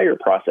an entire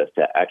process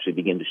to actually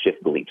begin to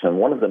shift beliefs. And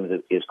one of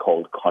them is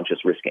called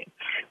conscious risking,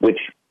 which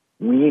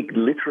we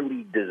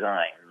literally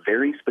design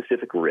very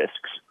specific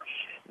risks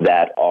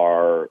that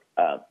are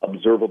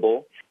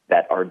observable,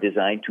 that are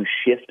designed to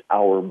shift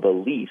our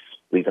beliefs.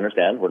 Please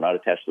understand, we're not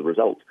attached to the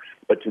results,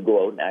 but to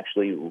go out and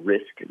actually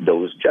risk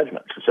those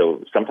judgments.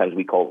 So sometimes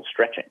we call it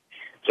stretching.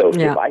 So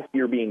if I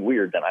fear being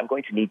weird, then I'm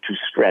going to need to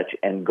stretch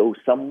and go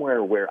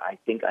somewhere where I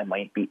think I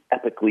might be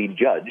epically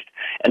judged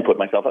and put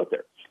myself out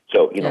there.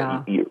 So,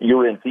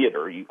 you're in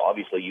theater.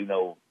 Obviously, you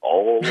know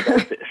all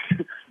about this.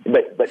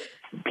 but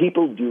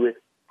people do it,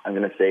 I'm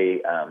going to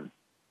say,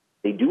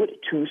 they do it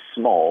too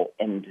small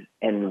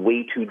and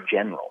way too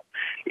general.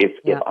 If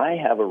I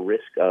have a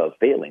risk of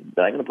failing,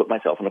 then I'm going to put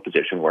myself in a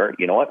position where,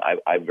 you know what,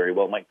 I very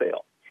well might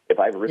fail. If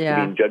I have a risk of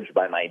being judged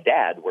by my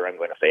dad where I'm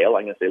going to fail,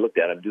 I'm going to say, look,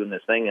 Dad, I'm doing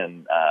this thing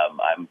and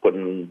I'm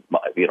putting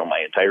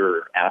my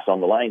entire ass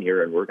on the line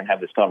here, and we're going to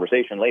have this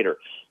conversation later.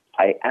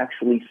 I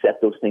actually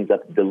set those things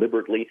up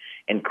deliberately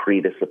and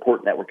create a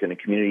support network in a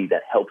community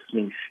that helps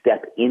me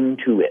step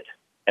into it.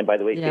 And by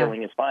the way,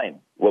 failing is fine.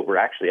 What we're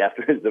actually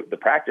after is the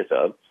practice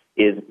of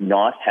is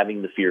not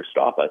having the fear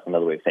stop us.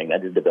 Another way of saying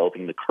that is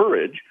developing the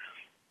courage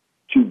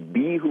to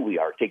be who we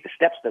are, take the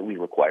steps that we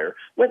require,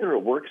 whether it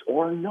works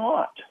or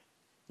not.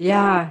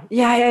 Yeah.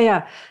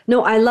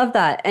 No, I love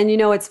that. And,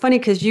 it's funny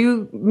because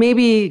you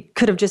maybe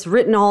could have just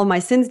written all of my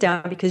sins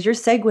down because you're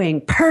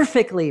segueing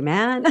perfectly,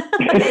 man.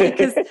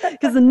 Because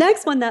the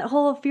next one, that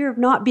whole fear of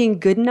not being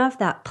good enough,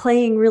 that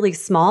playing really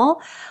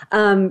small,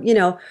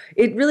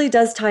 it really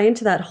does tie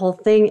into that whole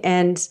thing.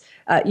 And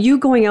you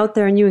going out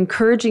there and you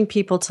encouraging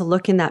people to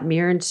look in that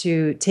mirror and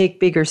to take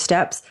bigger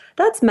steps,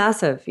 that's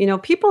massive.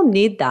 People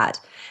need that.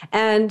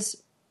 And,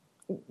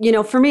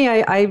 for me,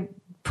 I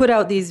put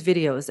out these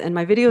videos, and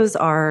my videos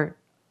are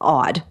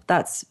odd.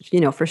 That's,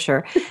 for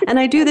sure. And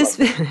I do this,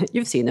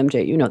 you've seen them,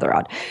 Jay, they're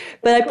odd.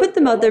 But I put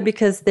them out there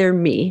because they're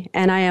me,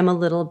 and I am a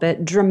little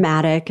bit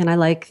dramatic, and I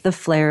like the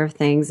flair of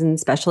things and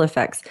special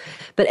effects.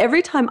 But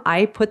every time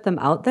I put them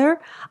out there,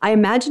 I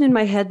imagine in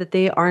my head that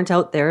they aren't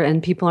out there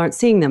and people aren't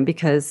seeing them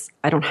because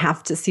I don't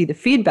have to see the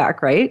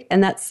feedback, right?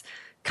 And that's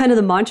kind of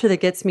the mantra that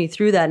gets me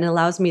through that and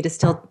allows me to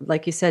still,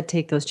 like you said,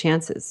 take those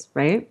chances,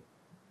 right?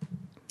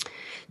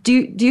 Do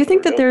you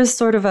think that there's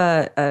sort of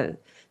a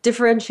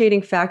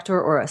differentiating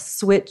factor or a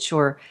switch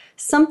or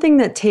something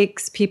that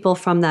takes people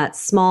from that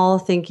small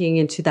thinking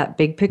into that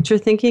big picture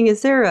thinking?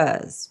 Is there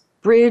a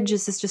bridge?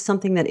 Is this just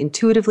something that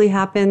intuitively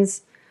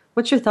happens?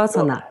 What's your thoughts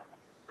on that?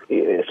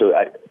 So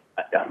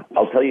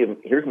I'll tell you,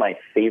 here's my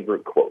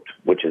favorite quote,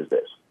 which is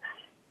this.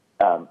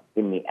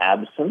 In the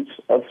absence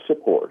of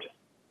support,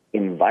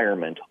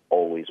 environment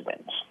always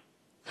wins.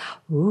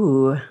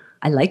 Ooh,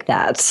 I like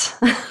that.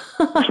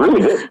 It's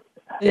really good.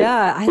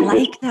 Yeah, I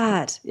like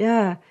that.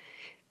 Yeah.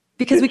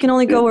 Because we can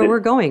only go where we're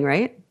going,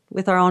 right?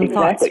 With our own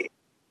thoughts.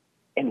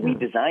 And we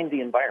designed the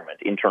environment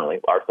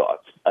internally, our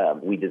thoughts.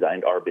 We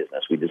designed our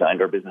business. We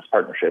designed our business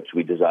partnerships.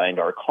 We designed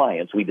our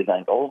clients. We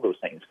designed all of those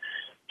things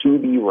to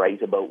be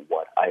right about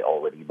what I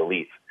already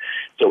believe.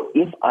 So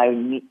if I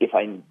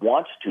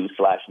want to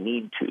 /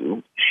 need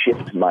to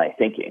shift my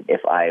thinking,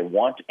 if I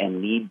want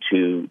and need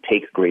to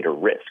take greater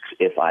risks,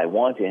 if I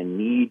want and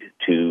need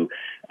to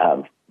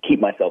keep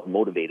myself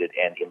motivated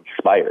and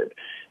inspired,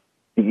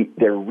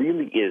 there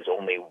really is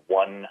only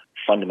one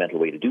fundamental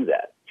way to do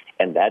that,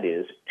 and that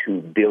is to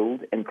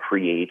build and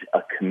create a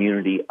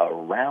community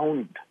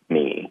around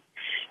me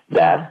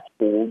that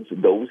holds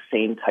those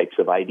same types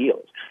of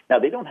ideals. Now,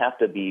 they don't have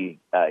to be,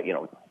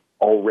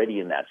 already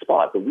in that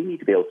spot, but we need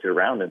to be able to sit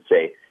around and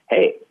say,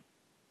 hey,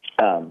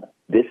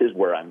 this is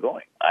where I'm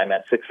going. I'm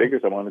at 6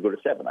 figures, I want to go to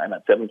 7. I'm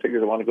at 7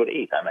 figures, I want to go to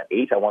 8. I'm at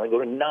 8, I want to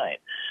go to 9.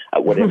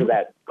 Whatever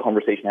that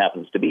conversation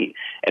happens to be.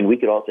 And we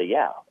could all say,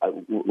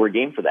 we're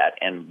game for that.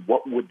 And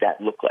what would that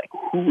look like?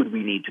 Who would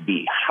we need to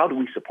be? How do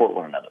we support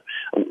one another?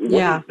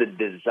 What is the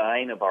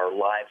design of our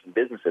lives and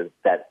businesses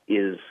that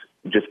is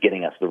just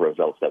getting us the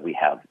results that we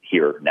have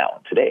here now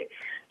and today?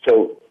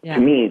 So to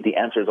me, the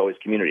answer is always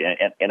community.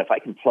 And if I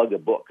can plug a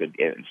book,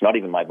 it's not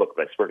even my book,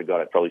 but I swear to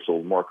God, I've probably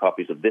sold more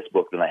copies of this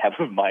book than I have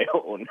of my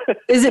own.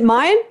 Is it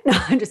mine? No,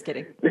 I'm just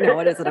kidding. No,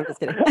 it isn't. I'm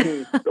just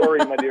kidding. Sorry,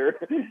 my dear.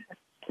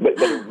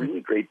 But a really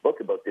great book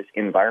about this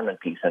environment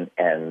piece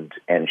and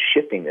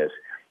shifting this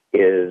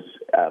is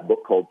a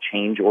book called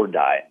Change or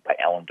Die by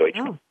Alan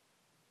Deutschman. Oh.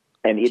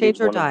 And it is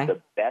one of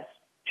the best,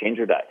 Change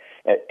or Die.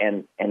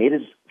 And it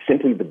is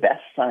simply the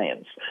best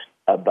science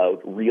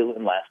about real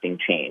and lasting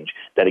change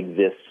that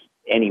exists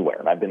anywhere.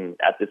 And I've been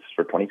at this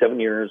for 27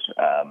 years,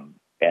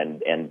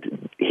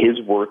 and his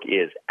work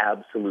is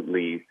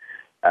absolutely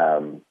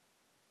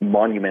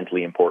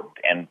monumentally important.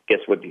 And guess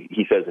what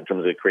he says in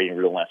terms of creating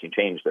real and lasting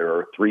change? There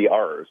are 3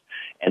 R's,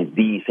 and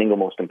the single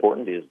most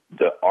important is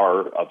the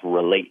R of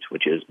relate,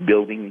 which is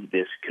building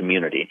this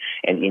community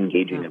and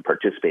engaging and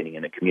participating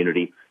in a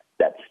community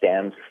that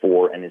stands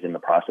for and is in the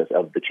process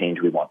of the change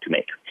we want to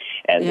make.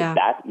 And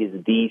that is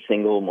the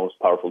single most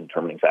powerful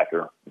determining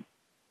factor,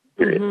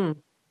 period. Mm-hmm.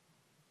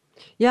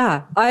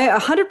 Yeah, I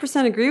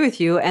 100% agree with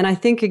you. And I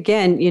think,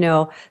 again,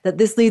 that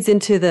this leads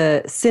into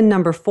the sin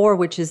number 4,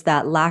 which is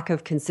that lack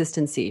of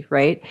consistency,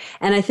 right?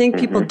 And I think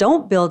people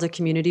don't build a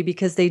community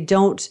because they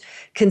don't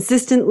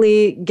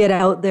consistently get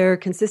out there,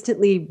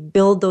 consistently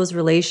build those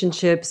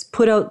relationships,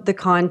 put out the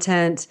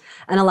content,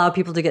 and allow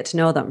people to get to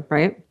know them,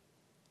 right?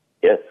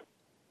 Yes.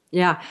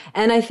 Yeah.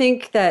 And I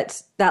think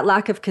that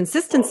lack of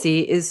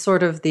consistency is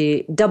sort of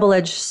the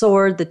double-edged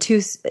sword, the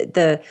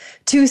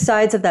two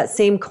sides of that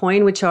same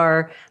coin, which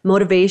are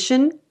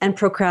motivation and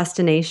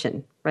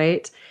procrastination,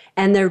 right?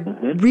 And they're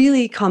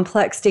really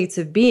complex states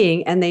of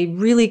being, and they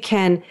really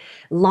can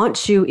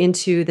launch you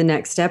into the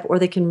next step, or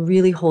they can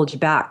really hold you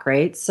back,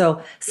 right?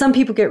 So some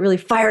people get really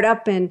fired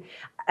up and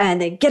and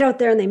they get out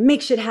there and they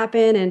make shit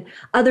happen. And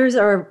others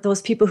are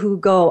those people who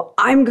go,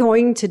 I'm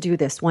going to do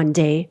this one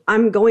day.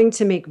 I'm going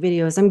to make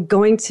videos. I'm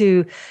going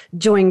to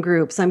join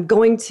groups. I'm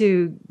going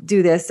to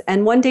do this.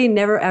 And one day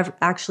never ever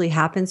actually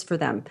happens for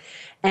them.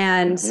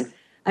 And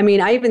I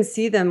mean, I even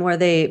see them where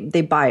they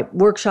buy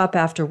workshop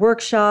after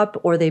workshop,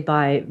 or they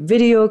buy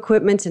video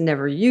equipment and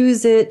never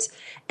use it.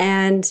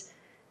 And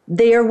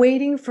they are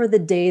waiting for the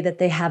day that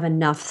they have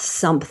enough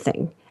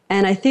something.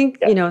 And I think,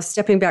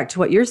 stepping back to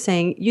what you're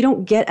saying, you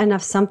don't get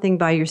enough something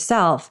by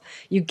yourself.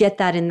 You get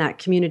that in that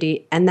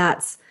community. And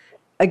that's,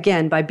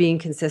 again, by being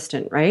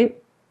consistent, right?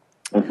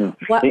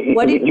 What do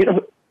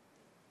you...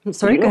 I'm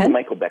sorry, go ahead. Who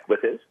Michael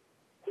Beckwith is?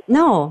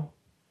 No.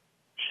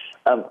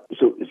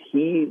 So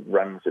he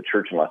runs a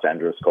church in Los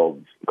Angeles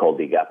called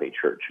the Agape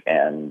Church,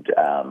 and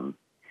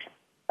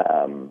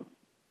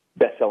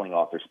best-selling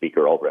author,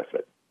 speaker, all the rest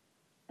of it.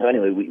 So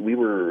anyway, we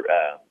were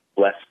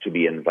blessed to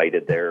be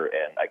invited there,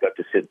 and I got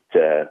to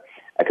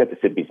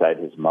sit beside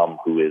his mom,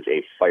 who is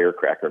a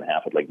firecracker and a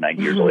half at like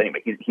 90 years old.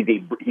 Anyway,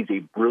 he's a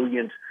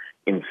brilliant,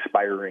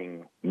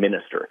 inspiring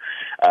minister.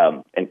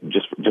 And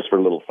just for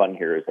a little fun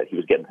here is that he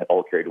was getting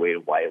all carried away.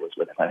 Wyatt was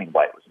with him. I think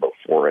Wyatt was about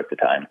 4 at the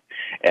time,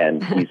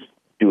 and he's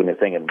doing a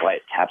thing, and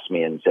Wyatt taps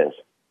me and says,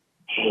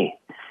 "Hey,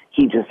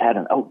 he just had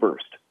an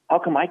outburst. How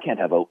come I can't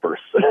have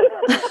outbursts?"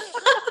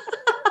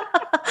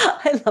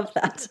 I love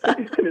that.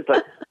 And it's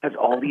like, because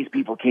all these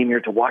people came here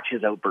to watch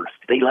his outburst.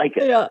 They like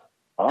it. Yeah.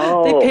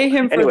 Oh, they pay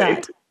him for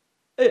that.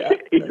 Yeah,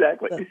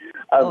 exactly.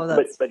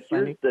 But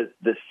here's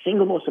the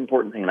single most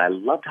important thing, and I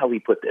loved how he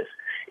put this,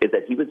 is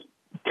that he was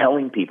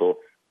telling people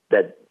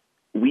that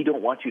we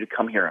don't want you to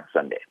come here on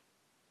Sunday.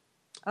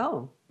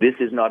 Oh. This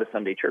is not a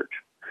Sunday church.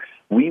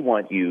 We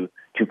want you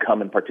to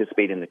come and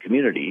participate in the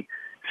community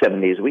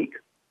 7 days a week.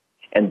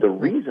 And the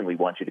reason we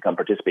want you to come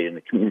participate in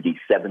the community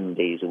 7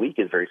 days a week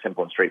is very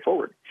simple and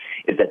straightforward,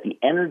 is that the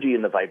energy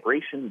and the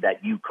vibration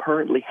that you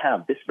currently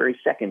have this very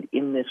second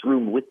in this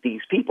room with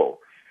these people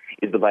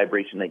is the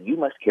vibration that you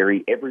must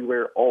carry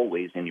everywhere,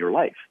 always in your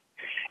life.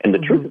 And the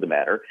truth of the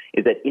matter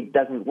is that it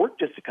doesn't work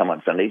just to come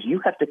on Sundays.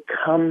 You have to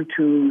come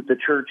to the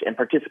church and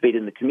participate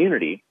in the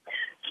community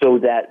so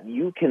that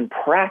you can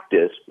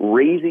practice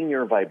raising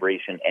your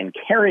vibration and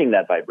carrying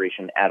that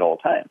vibration at all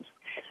times.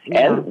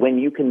 Yeah. And when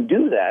you can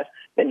do that,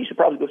 then you should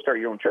probably go start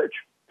your own church.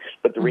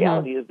 But the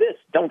reality is this: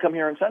 don't come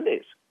here on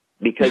Sundays,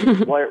 because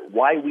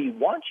why we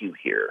want you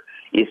here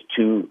is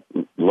to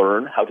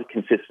learn how to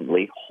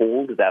consistently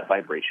hold that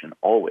vibration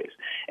always.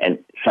 And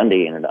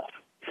Sunday ain't enough.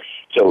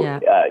 So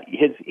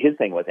his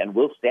thing was, and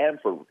we'll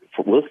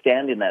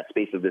stand in that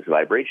space of this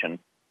vibration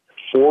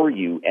for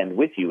you and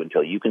with you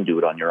until you can do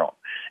it on your own.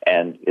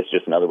 And it's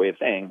just another way of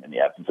saying, in the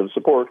absence of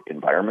support,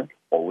 environment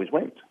always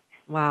wins.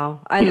 Wow.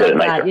 I love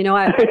that.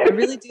 I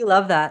really do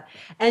love that.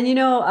 And,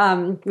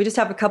 we just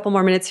have a couple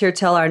more minutes here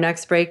till our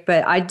next break,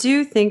 but I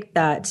do think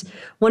that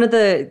one of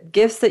the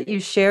gifts that you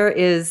share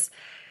is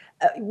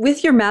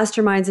with your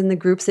masterminds and the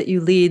groups that you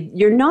lead,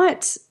 you're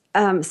not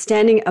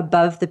standing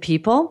above the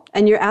people,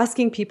 and you're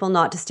asking people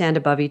not to stand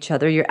above each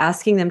other. You're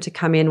asking them to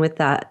come in with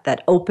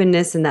that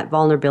openness and that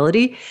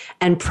vulnerability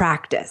and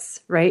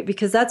practice, right?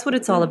 Because that's what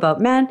it's all about.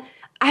 Man,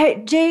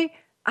 Jay,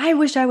 I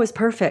wish I was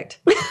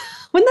perfect.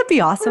 Wouldn't that be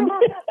awesome?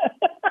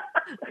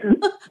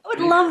 I would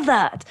love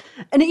that.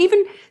 And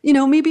even,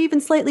 maybe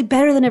even slightly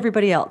better than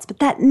everybody else, but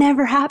that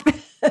never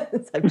happens.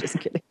 I'm just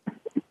kidding.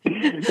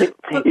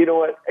 You know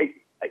what?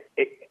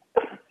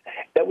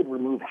 That would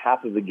remove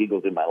half of the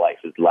giggles in my life,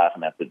 is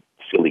laughing at the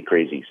silly,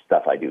 crazy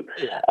stuff I do.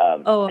 Yeah. I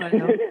know.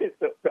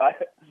 So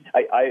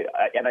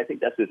I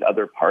think that's this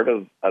other part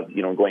of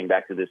going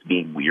back to this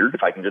being weird,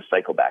 if I can just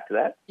cycle back to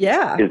that.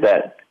 Yeah. Is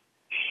that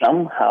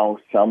somehow,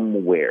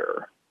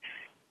 somewhere,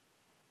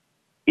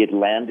 it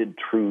landed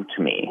true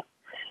to me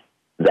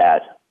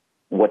that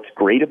what's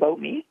great about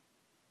me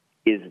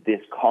is this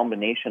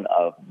combination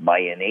of my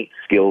innate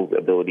skills,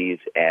 abilities,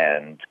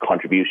 and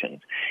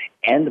contributions,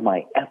 and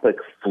my epic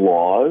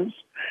flaws,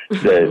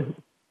 the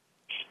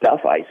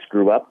stuff I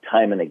screw up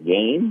time and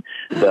again.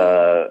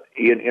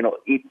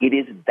 It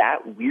is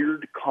that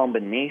weird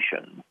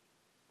combination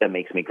that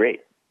makes me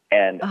great.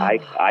 And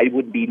I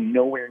would be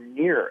nowhere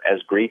near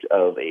as great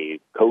of a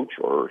coach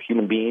or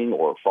human being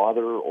or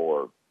father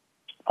or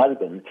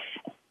husband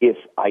if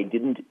I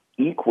didn't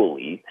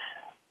equally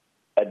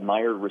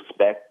admire,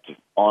 respect,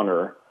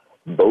 honor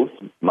both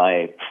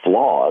my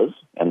flaws,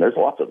 and there's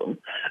lots of them,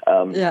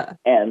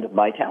 and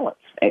my talents.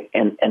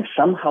 And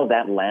somehow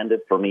that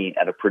landed for me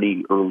at a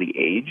pretty early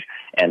age.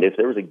 And if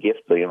there was a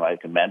gift that I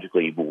could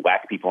magically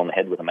whack people on the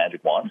head with a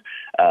magic wand,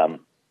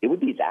 it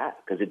would be that,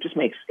 because it just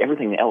makes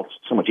everything else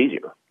so much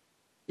easier.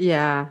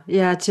 Yeah,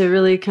 to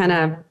really kind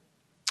of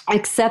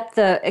accept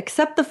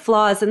the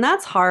flaws, and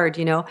that's hard,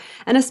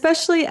 and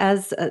especially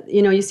as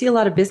you see a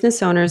lot of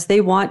business owners,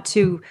 they want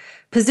to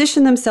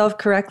position themselves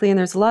correctly, and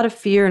there's a lot of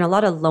fear and a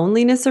lot of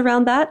loneliness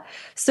around that.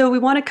 So we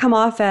want to come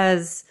off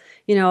as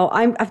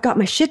I've got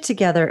my shit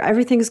together.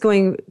 Everything's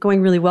going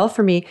really well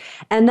for me.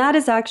 And that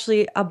is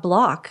actually a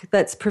block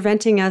that's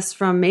preventing us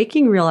from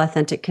making real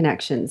authentic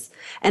connections.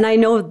 And I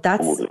know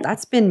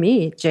that's been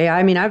me, Jay.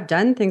 I mean, I've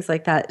done things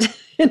like that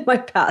in my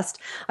past.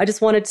 I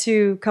just wanted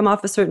to come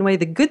off a certain way.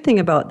 The good thing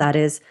about that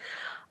is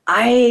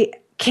I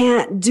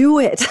can't do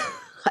it.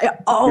 I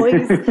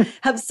always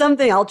have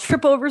something. I'll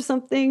trip over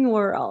something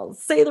or I'll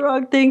say the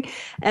wrong thing.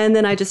 And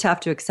then I just have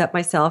to accept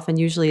myself. And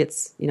usually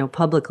it's,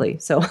 publicly.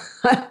 So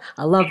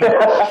I love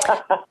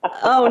that.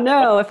 Oh,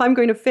 no. If I'm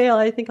going to fail,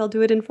 I think I'll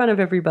do it in front of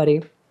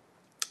everybody.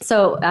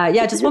 So,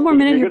 just one more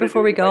minute here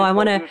before we go. I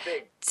want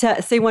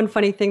to say one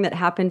funny thing that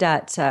happened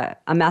at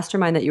a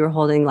mastermind that you were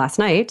holding last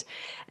night.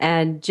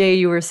 And Jay,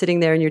 you were sitting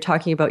there and you're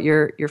talking about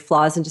your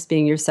flaws and just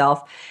being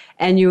yourself.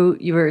 And you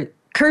were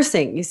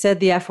cursing. You said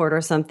the F word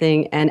or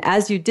something. And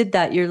as you did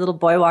that, your little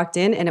boy walked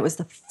in and it was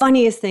the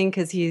funniest thing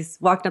because he's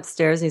walking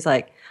upstairs and he's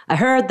like, I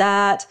heard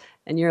that.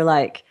 And you're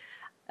like,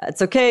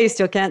 it's okay. You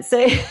still can't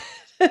say.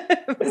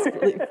 It was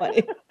really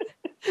funny.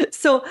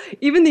 So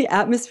even the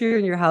atmosphere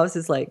in your house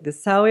is like, this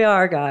is how we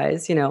are,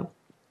 guys. It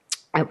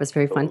was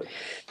very fun.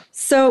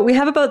 So we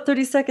have about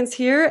 30 seconds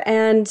here,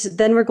 and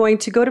then we're going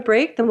to go to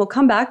break. Then we'll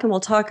come back and we'll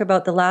talk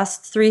about the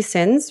last 3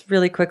 sins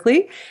really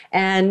quickly.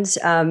 And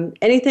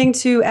anything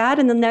to add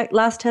in the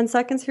last 10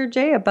 seconds here,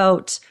 Jay,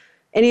 about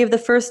any of the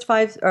first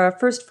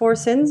 4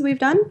 sins we've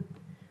done?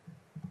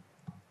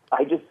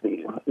 I just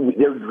think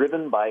they're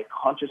driven by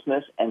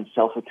consciousness and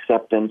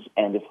self-acceptance,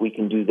 and if we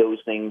can do those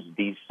things,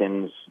 these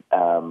sins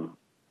aren't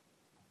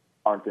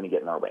going to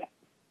get in our way.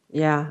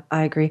 Yeah,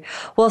 I agree.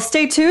 Well,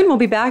 stay tuned. We'll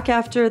be back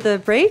after the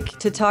break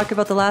to talk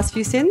about the last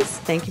few sins.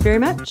 Thank you very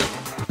much.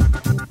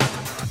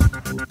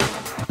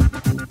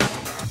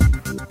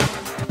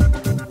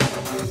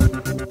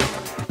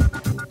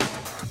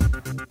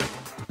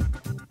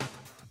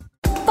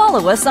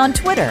 Follow us on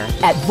Twitter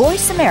at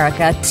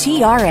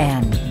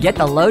VoiceAmericaTRN. Get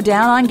the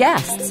lowdown on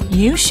guests,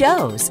 new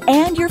shows,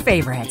 and your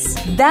favorites.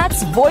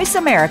 That's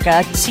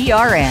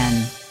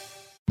VoiceAmericaTRN.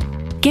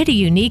 Get a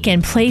unique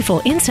and playful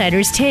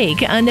insider's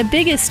take on the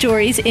biggest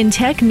stories in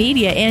tech,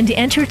 media, and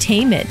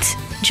entertainment.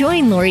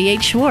 Join Lori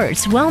H.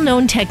 Schwartz,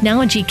 well-known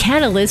technology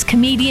catalyst,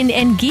 comedian,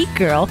 and geek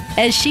girl,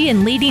 as she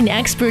and leading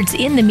experts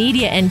in the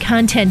media and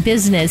content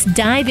business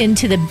dive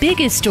into the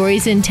biggest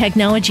stories in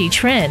technology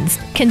trends,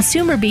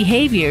 consumer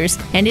behaviors,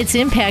 and its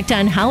impact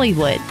on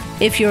Hollywood.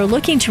 If you're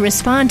looking to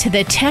respond to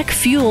the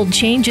tech-fueled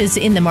changes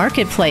in the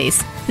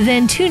marketplace,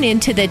 then tune in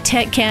to the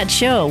Tech Cat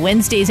Show,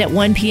 Wednesdays at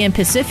 1 p.m.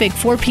 Pacific,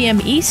 4 p.m.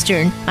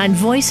 Eastern on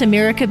Voice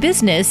America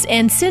Business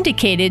and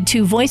syndicated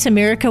to Voice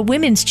America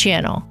Women's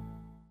Channel.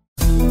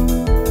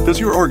 Does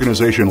your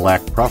organization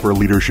lack proper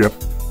leadership?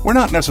 We're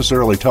not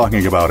necessarily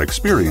talking about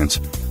experience,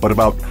 but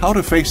about how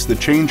to face the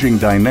changing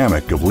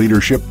dynamic of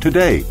leadership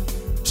today.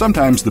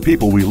 Sometimes the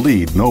people we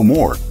lead know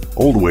more.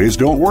 Old ways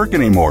don't work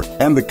anymore,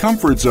 and the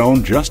comfort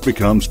zone just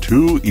becomes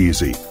too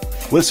easy.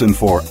 Listen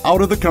for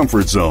Out of the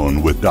Comfort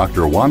Zone with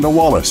Dr. Wanda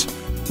Wallace.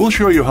 We'll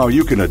show you how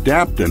you can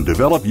adapt and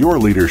develop your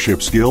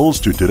leadership skills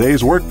to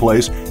today's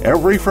workplace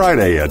every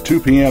Friday at 2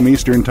 p.m.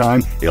 Eastern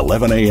Time,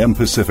 11 a.m.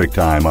 Pacific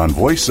Time on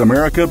Voice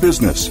America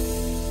Business.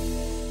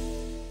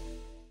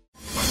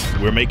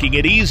 We're making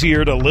it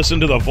easier to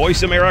listen to the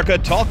Voice America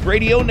Talk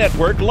Radio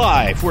Network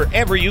live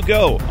wherever you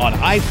go on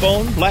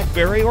iPhone,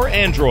 BlackBerry, or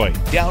Android.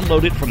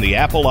 Download it from the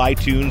Apple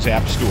iTunes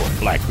App Store,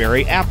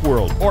 BlackBerry App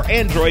World, or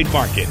Android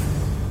Market.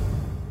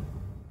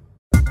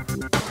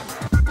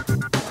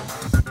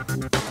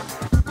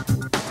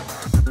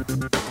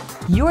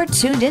 You're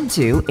tuned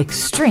into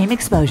Extreme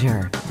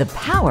Exposure, the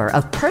power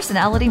of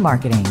personality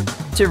marketing.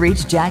 To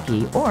reach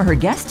Jacki or her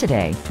guest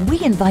today,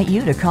 we invite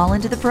you to call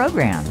into the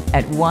program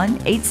at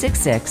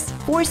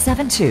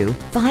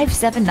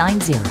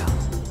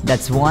 1-866-472-5790.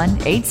 That's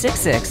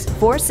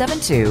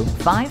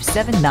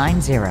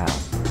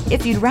 1-866-472-5790.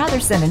 If you'd rather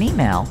send an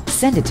email,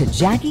 send it to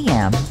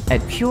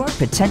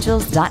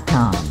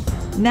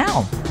JackiM@purepotentials.com.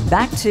 Now,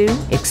 back to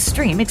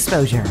Extreme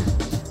Exposure.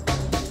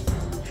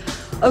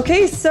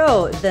 Okay,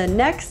 so the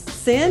next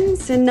sin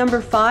number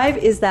 5,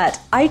 is that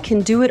I can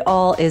do it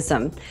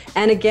all-ism.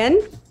 And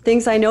again,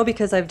 things I know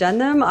because I've done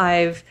them.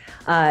 I've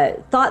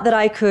thought that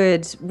I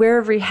could wear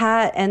every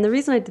hat. And the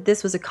reason I did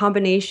this was a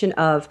combination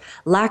of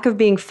lack of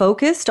being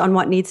focused on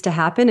what needs to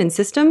happen in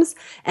systems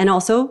and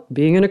also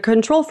being a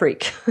control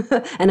freak.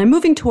 And I'm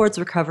moving towards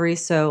recovery.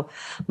 So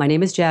my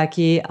name is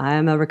Jacki.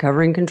 I'm a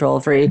recovering control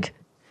freak.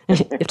 You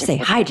have to say,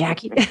 hi,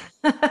 Jacki.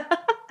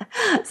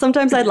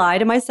 Sometimes I lie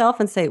to myself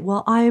and say,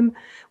 well, I'm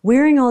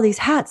wearing all these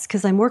hats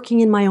because I'm working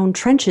in my own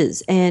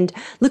trenches and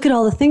look at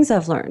all the things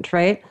I've learned,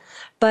 right?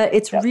 But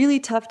it's really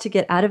tough to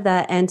get out of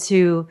that and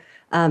to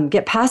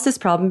get past this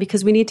problem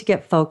because we need to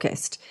get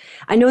focused.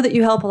 I know that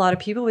you help a lot of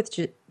people with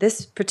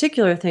this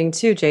particular thing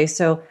too, Jay.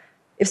 So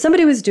if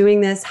somebody was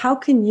doing this, how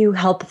can you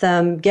help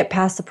them get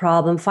past the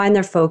problem, find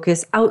their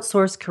focus,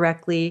 outsource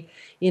correctly,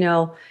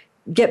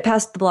 get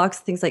past the blocks,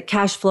 things like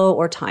cash flow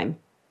or time?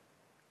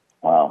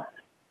 Wow.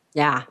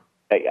 Yeah.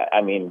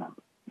 I mean,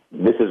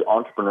 this is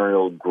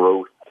entrepreneurial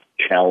growth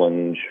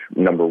challenge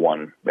number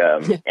one.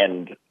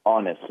 And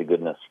honest to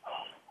goodness,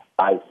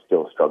 I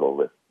still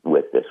struggle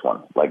with this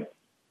one. Like,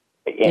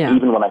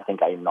 even when I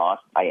think I'm not,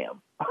 I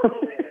am.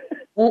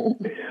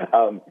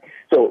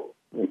 So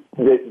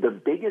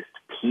the biggest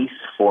piece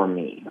for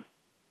me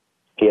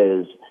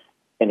is,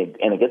 and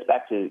it gets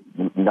back to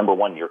number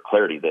one, your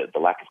clarity, the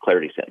lack of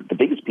clarity. The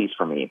biggest piece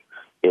for me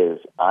is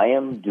I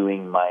am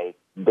doing my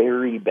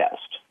very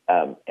best,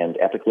 and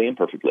ethically and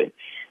perfectly,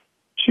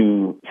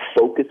 to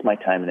focus my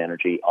time and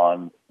energy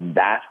on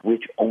that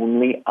which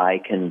only I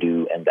can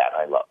do and that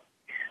I love.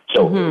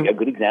 So a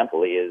good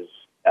example is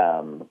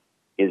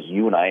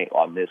you and I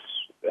on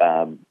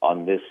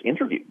this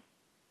interview.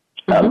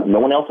 No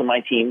one else on my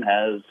team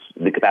has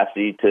the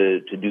capacity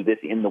to do this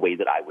in the way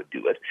that I would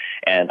do it.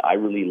 And I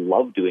really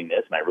love doing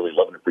this, and I really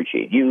love and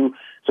appreciate you.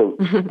 So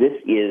this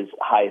is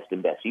highest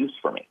and best use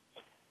for me.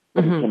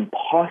 But it's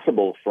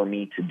impossible for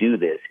me to do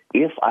this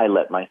if I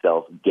let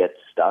myself get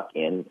stuck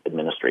in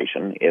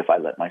administration, if I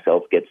let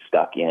myself get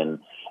stuck in,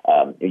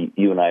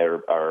 you and I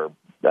are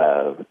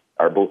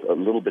both a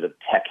little bit of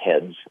tech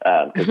heads,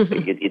 because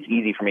it's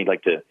easy for me,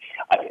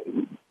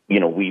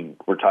 we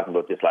were talking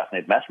about this last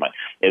night at Mastermind.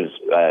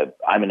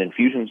 I'm an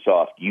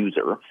Infusionsoft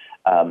user,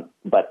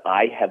 but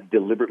I have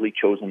deliberately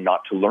chosen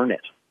not to learn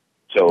it.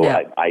 So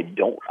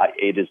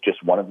it is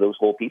just one of those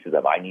whole pieces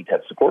of, I need to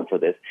have support for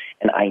this.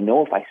 And I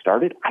know if I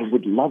started, I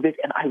would love it.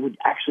 And I would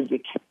actually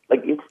get,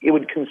 it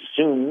would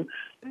consume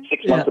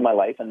 6 months of my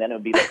life. And then it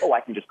would be like, oh,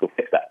 I can just go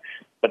fix that.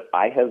 But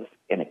I have,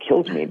 and it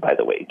kills me, by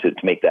the way, to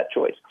make that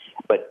choice.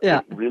 But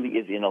it really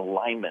is in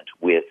alignment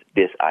with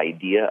this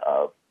idea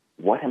of,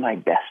 what am I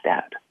best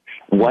at?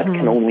 What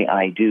can only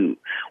I do?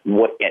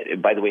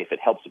 By the way, if it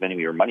helps, if any of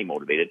you are money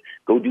motivated,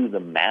 go do the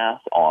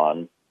math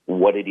on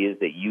what it is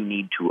that you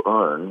need to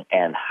earn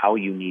and how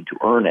you need to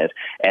earn it,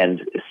 and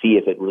see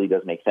if it really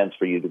does make sense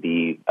for you to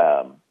be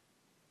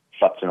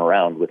futzing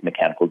around with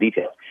mechanical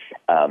details.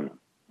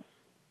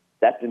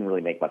 That didn't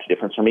really make much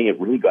difference for me. It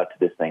really got to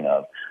this thing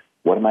of,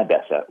 what am I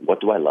best at?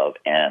 What do I love?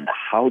 And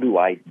how do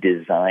I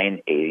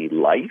design a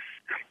life,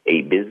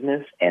 a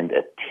business, and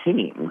a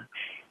team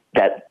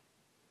that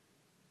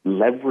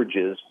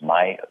leverages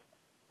my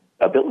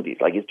abilities?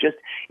 Like, it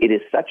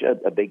is such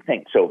a big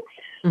thing. So,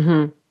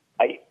 so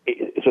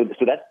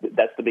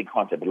that's the big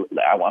concept.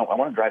 I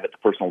want to drive at the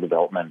personal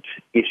development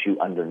issue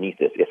underneath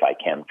this, if I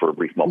can, for a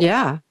brief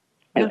moment.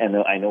 And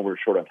I know we're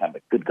short on time,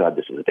 but good God,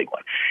 this is a big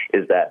one.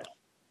 Is that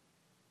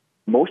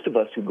most of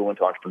us who go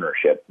into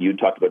entrepreneurship, you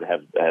talked about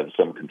have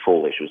some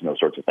control issues and those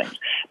sorts of things,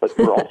 but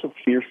we're also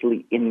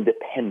fiercely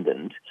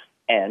independent,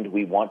 and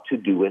we want to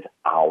do it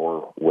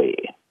our way.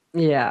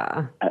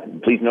 Yeah.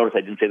 Please notice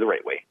I didn't say the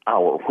right way.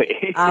 Our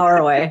way.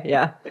 Our way.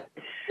 Yeah.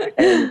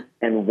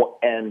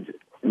 and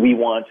we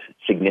want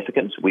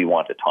significance. We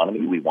want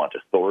autonomy. We want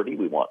authority.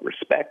 We want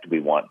respect.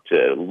 We want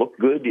to look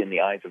good in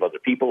the eyes of other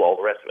people. All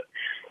the rest of it.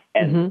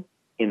 And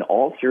in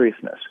all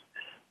seriousness,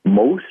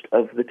 most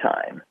of the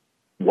time,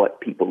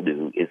 what people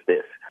do is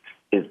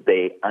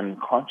they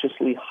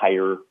unconsciously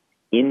hire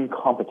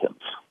incompetence.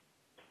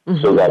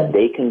 So that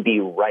they can be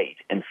right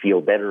and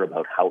feel better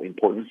about how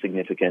important,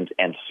 significant,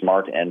 and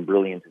smart and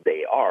brilliant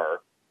they are,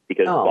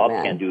 because Bob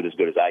can't do it as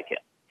good as I can.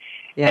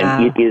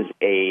 And it is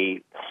a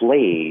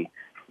play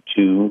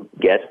to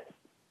get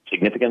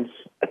significance,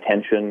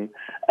 attention,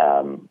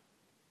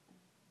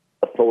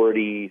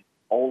 authority,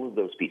 all of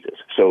those pieces.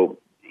 So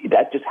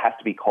that just has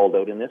to be called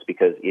out in this,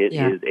 because it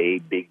is a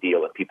big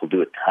deal, and people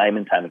do it time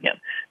and time again.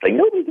 It's like,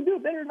 nobody can do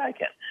it better than I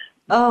can.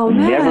 Oh,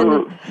 man.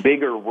 Never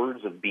bigger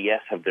words of BS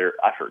have they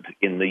uttered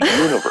in the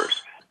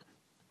universe.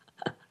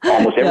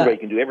 Almost everybody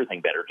can do everything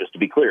better, just to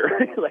be clear.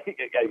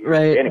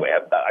 Anyway,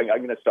 I'm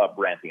going to stop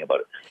ranting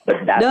about it.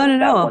 But that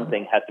one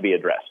thing has to be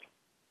addressed.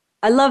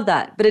 I love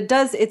that. But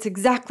it's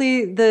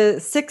exactly the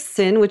sixth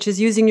sin, which is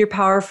using your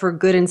power for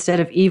good instead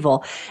of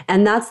evil.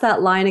 And that's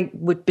that line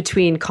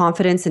between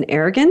confidence and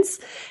arrogance.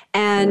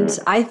 And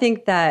I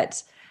think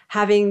that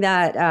having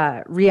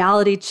that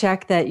reality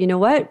check that, you know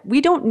what,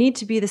 we don't need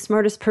to be the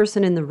smartest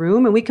person in the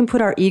room, and we can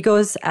put our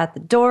egos at the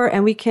door,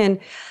 and we can,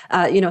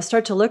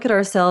 start to look at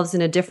ourselves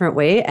in a different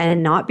way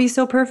and not be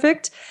so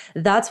perfect.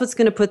 That's what's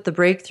going to put the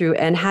breakthrough.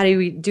 And how do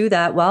we do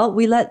that? Well,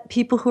 we let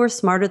people who are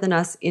smarter than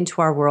us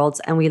into our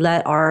worlds, and we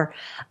let our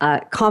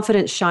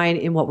confidence shine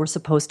in what we're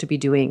supposed to be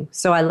doing.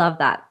 So I love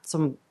that.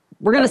 So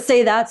we're going to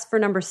say that's for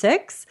number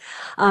 6,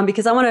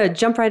 because I want to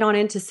jump right on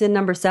into sin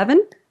number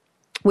 7,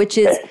 which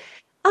is,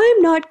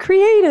 I'm not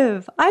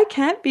creative. I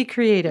can't be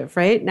creative,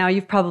 right? Now,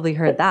 you've probably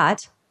heard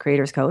that,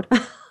 creator's code.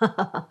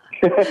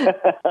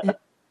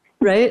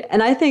 Right?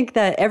 And I think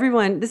that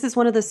this is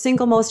one of the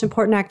single most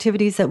important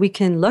activities that we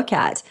can look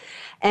at.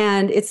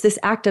 And it's this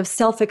act of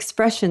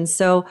self-expression.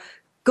 So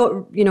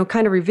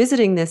kind of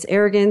revisiting this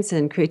arrogance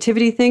and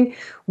creativity thing,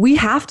 we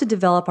have to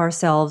develop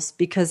ourselves,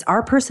 because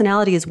our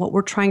personality is what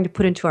we're trying to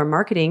put into our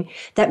marketing.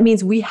 That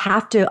means we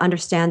have to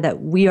understand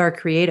that we are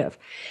creative.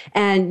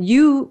 And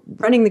you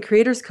running the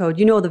Creator's Code,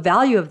 you know the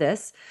value of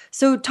this.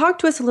 So talk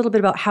to us a little bit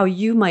about how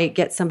you might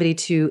get somebody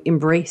to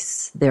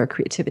embrace their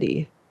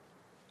creativity.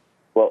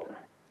 Well,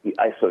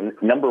 so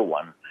number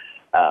one,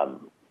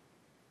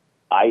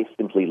 I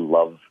simply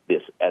love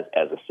this as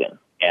a sin.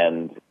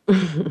 And,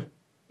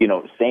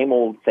 same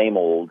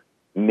old,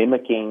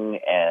 mimicking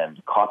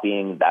and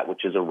copying that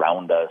which is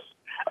around us,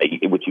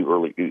 which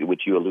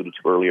you alluded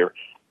to earlier.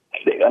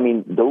 I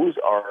mean, those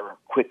are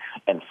quick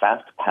and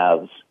fast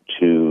paths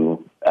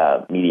to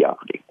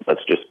mediocrity.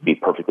 Let's just be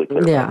perfectly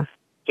clear. Yeah.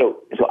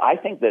 So I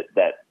think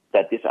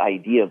that this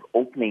idea of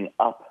opening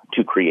up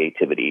to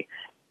creativity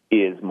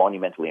is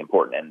monumentally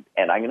important.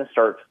 And I'm going to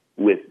start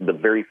with the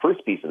very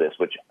first piece of this,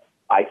 which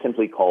I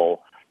simply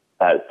call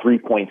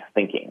 3-point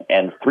thinking.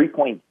 And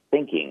 3-point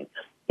thinking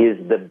is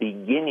the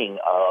beginning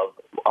of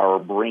our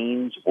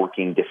brains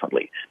working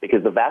differently,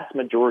 because the vast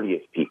majority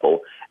of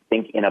people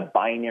think in a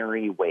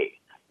binary way: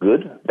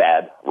 good,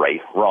 bad,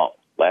 right, wrong,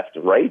 left,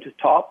 right,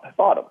 top,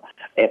 bottom.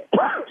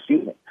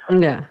 Excuse me.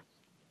 Yeah.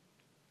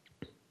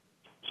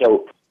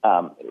 So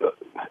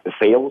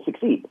fail,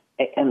 succeed.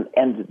 And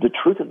the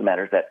truth of the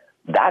matter is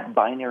that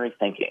binary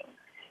thinking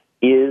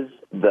is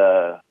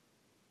the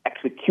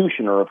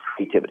executioner of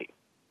creativity.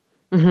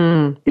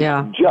 Mm-hmm.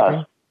 Yeah. It's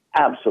just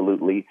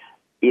absolutely,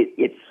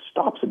 it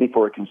stops it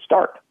before it can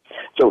start.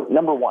 So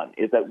number one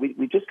is that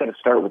we just got to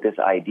start with this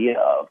idea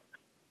of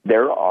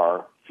there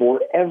are,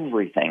 for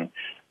everything,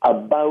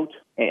 about,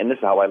 and this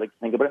is how I like to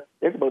think about it,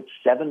 there's about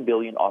 7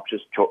 billion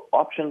options,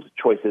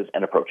 choices,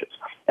 and approaches.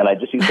 And I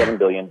just use 7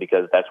 billion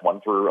because that's one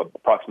for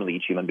approximately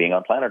each human being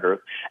on planet Earth,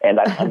 and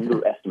I'm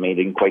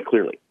underestimating quite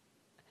clearly.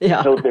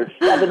 Yeah. So there's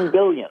 7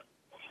 billion.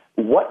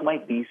 What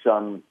might be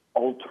some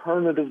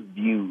alternative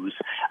views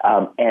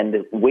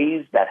and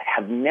ways that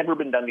have never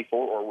been done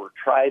before or were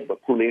tried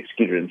but poorly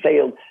executed and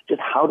failed?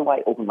 Just how do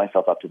I open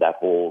myself up to that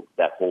whole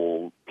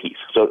piece?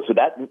 So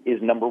that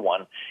is number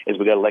one, is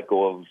we got to let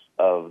go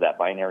of that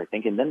binary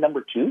thinking. Then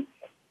number two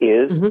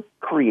is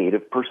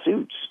creative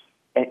pursuits.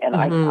 And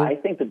I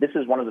think that this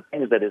is one of the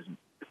things that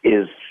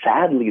is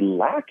sadly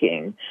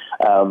lacking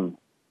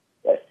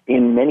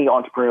in many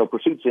entrepreneurial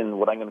pursuits, in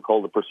what I'm going to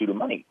call the pursuit of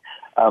money,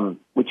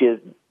 which is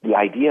the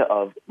idea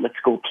of let's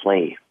go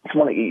play. It's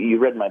one you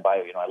read in my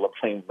bio, I love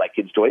playing with my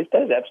kids' toys.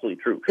 That is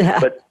absolutely true. Yeah.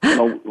 But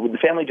the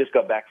family just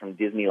got back from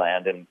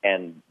Disneyland,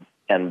 and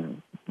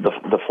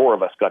the four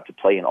of us got to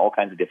play in all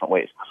kinds of different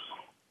ways.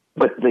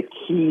 But the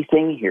key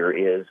thing here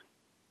is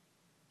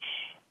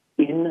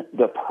in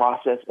the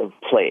process of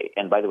play,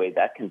 and by the way,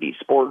 that can be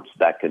sports,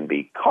 that can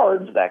be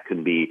cards, that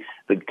can be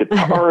the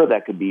guitar,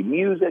 that could be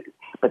music,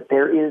 but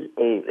there is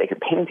like a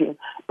painting,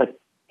 but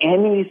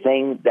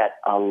anything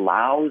that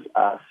allows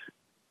us,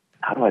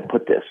 how do I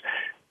put this,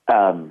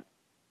 to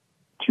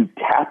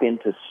tap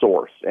into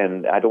source.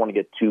 And I don't want to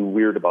get too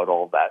weird about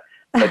all of that,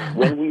 but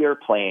when we are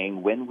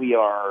playing, when we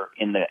are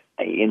in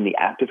the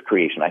act of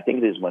creation, I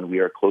think it is when we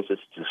are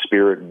closest to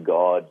spirit,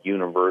 God,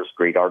 universe,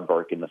 great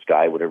aardvark in the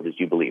sky, whatever it is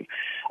you believe.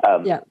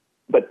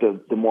 But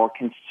the more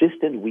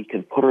consistent we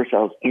can put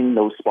ourselves in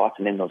those spots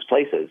and in those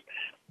places,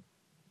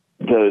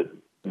 the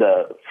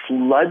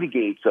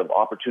floodgates of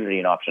opportunity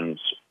and options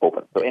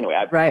open. So anyway,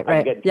 I'm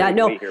getting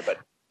away here, but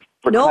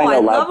for crying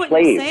out loud,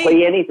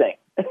 play anything.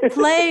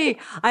 Play.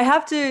 I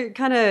have to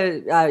kind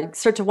of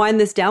start to wind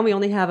this down. We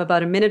only have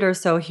about a minute or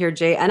so here,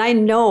 Jay. And I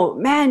know,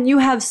 man, you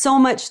have so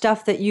much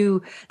stuff that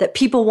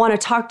people want to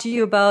talk to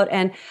you about.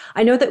 And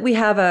I know that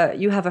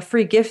you have a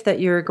free gift that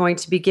you're going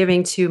to be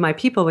giving to my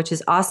people, which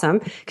is awesome.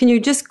 Can you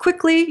just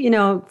quickly,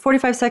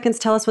 45 seconds,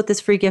 tell us what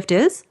this free gift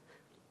is?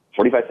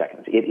 45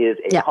 seconds. It is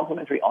a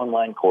complimentary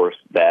online course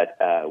that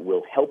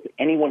will help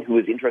anyone who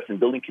is interested in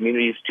building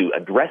communities to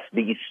address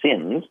these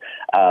sins,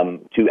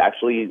 to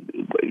actually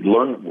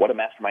learn what a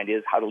mastermind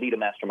is, how to lead a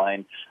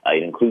mastermind.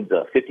 It includes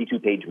a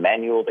 52-page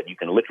manual that you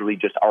can literally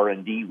just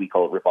R&D, we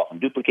call it rip off and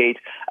duplicate,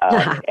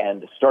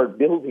 and start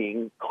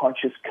building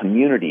conscious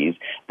communities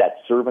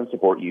that serve and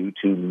support you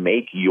to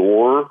make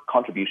your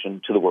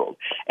contribution to the world.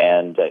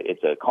 And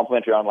it's a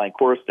complimentary online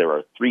course. There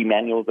are 3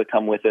 manuals that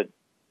come with it.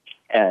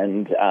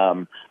 And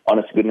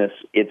honest to goodness,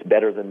 it's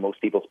better than most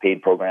people's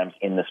paid programs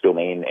in this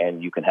domain,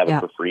 and you can have it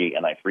for free,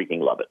 and I freaking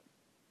love it.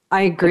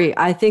 I agree.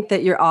 I think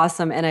that you're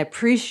awesome, and I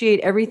appreciate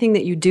everything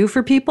that you do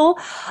for people.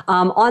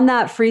 On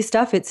that free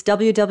stuff, it's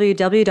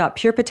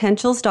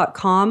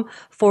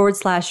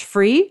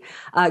www.purepotentials.com/free.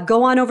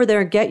 Go on over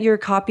there and get your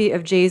copy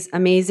of Jay's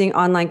amazing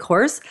online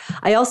course.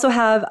 I also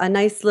have a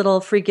nice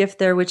little free gift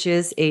there, which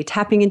is a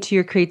Tapping Into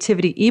Your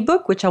Creativity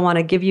ebook, which I want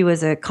to give you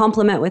as a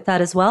compliment with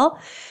that as well.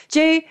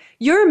 Jay,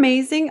 you're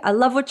amazing. I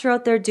love what you're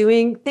out there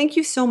doing. Thank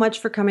you so much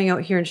for coming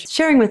out here and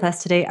sharing with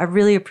us today. I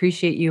really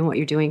appreciate you and what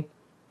you're doing.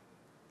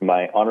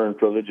 My honor and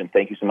privilege, and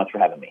thank you so much for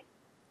having me.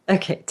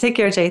 Okay. Take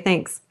care, Jay.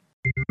 Thanks.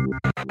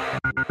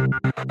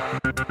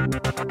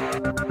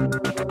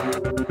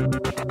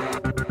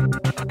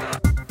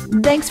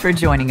 Thanks for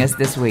joining us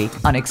this week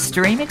on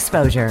Extreme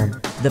Exposure,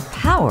 the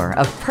power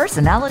of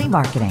personality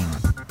marketing.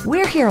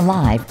 We're here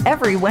live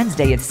every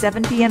Wednesday at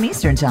 7 p.m.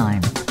 Eastern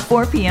Time,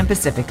 4 p.m.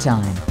 Pacific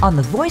Time on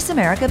the Voice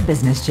America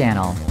Business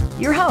Channel.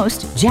 Your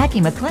host,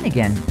 Jacki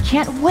McLenaghan,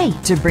 can't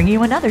wait to bring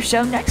you another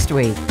show next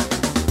week.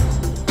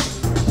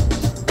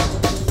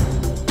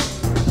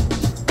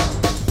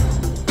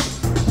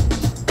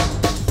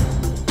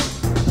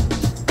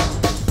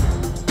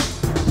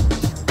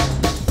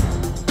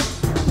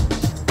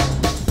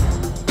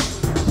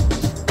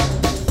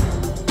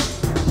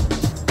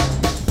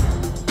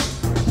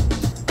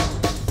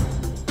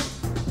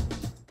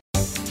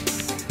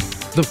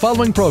 The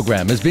following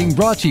program is being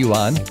brought to you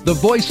on the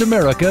Voice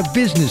America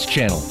Business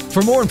Channel.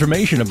 For more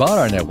information about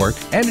our network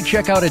and to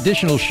check out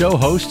additional show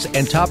hosts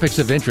and topics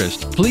of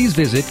interest, please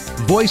visit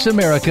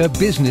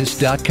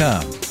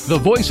voiceamericabusiness.com. The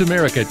Voice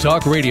America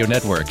Talk Radio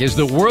Network is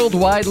the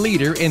worldwide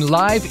leader in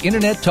live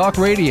Internet talk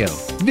radio.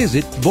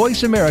 Visit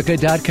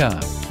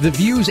voiceamerica.com. The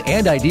views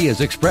and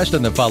ideas expressed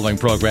on the following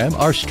program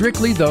are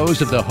strictly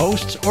those of the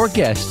hosts or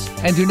guests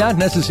and do not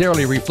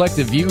necessarily reflect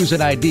the views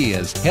and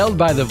ideas held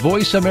by the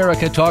Voice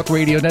America Talk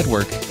Radio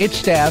Network, its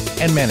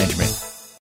staff, and management.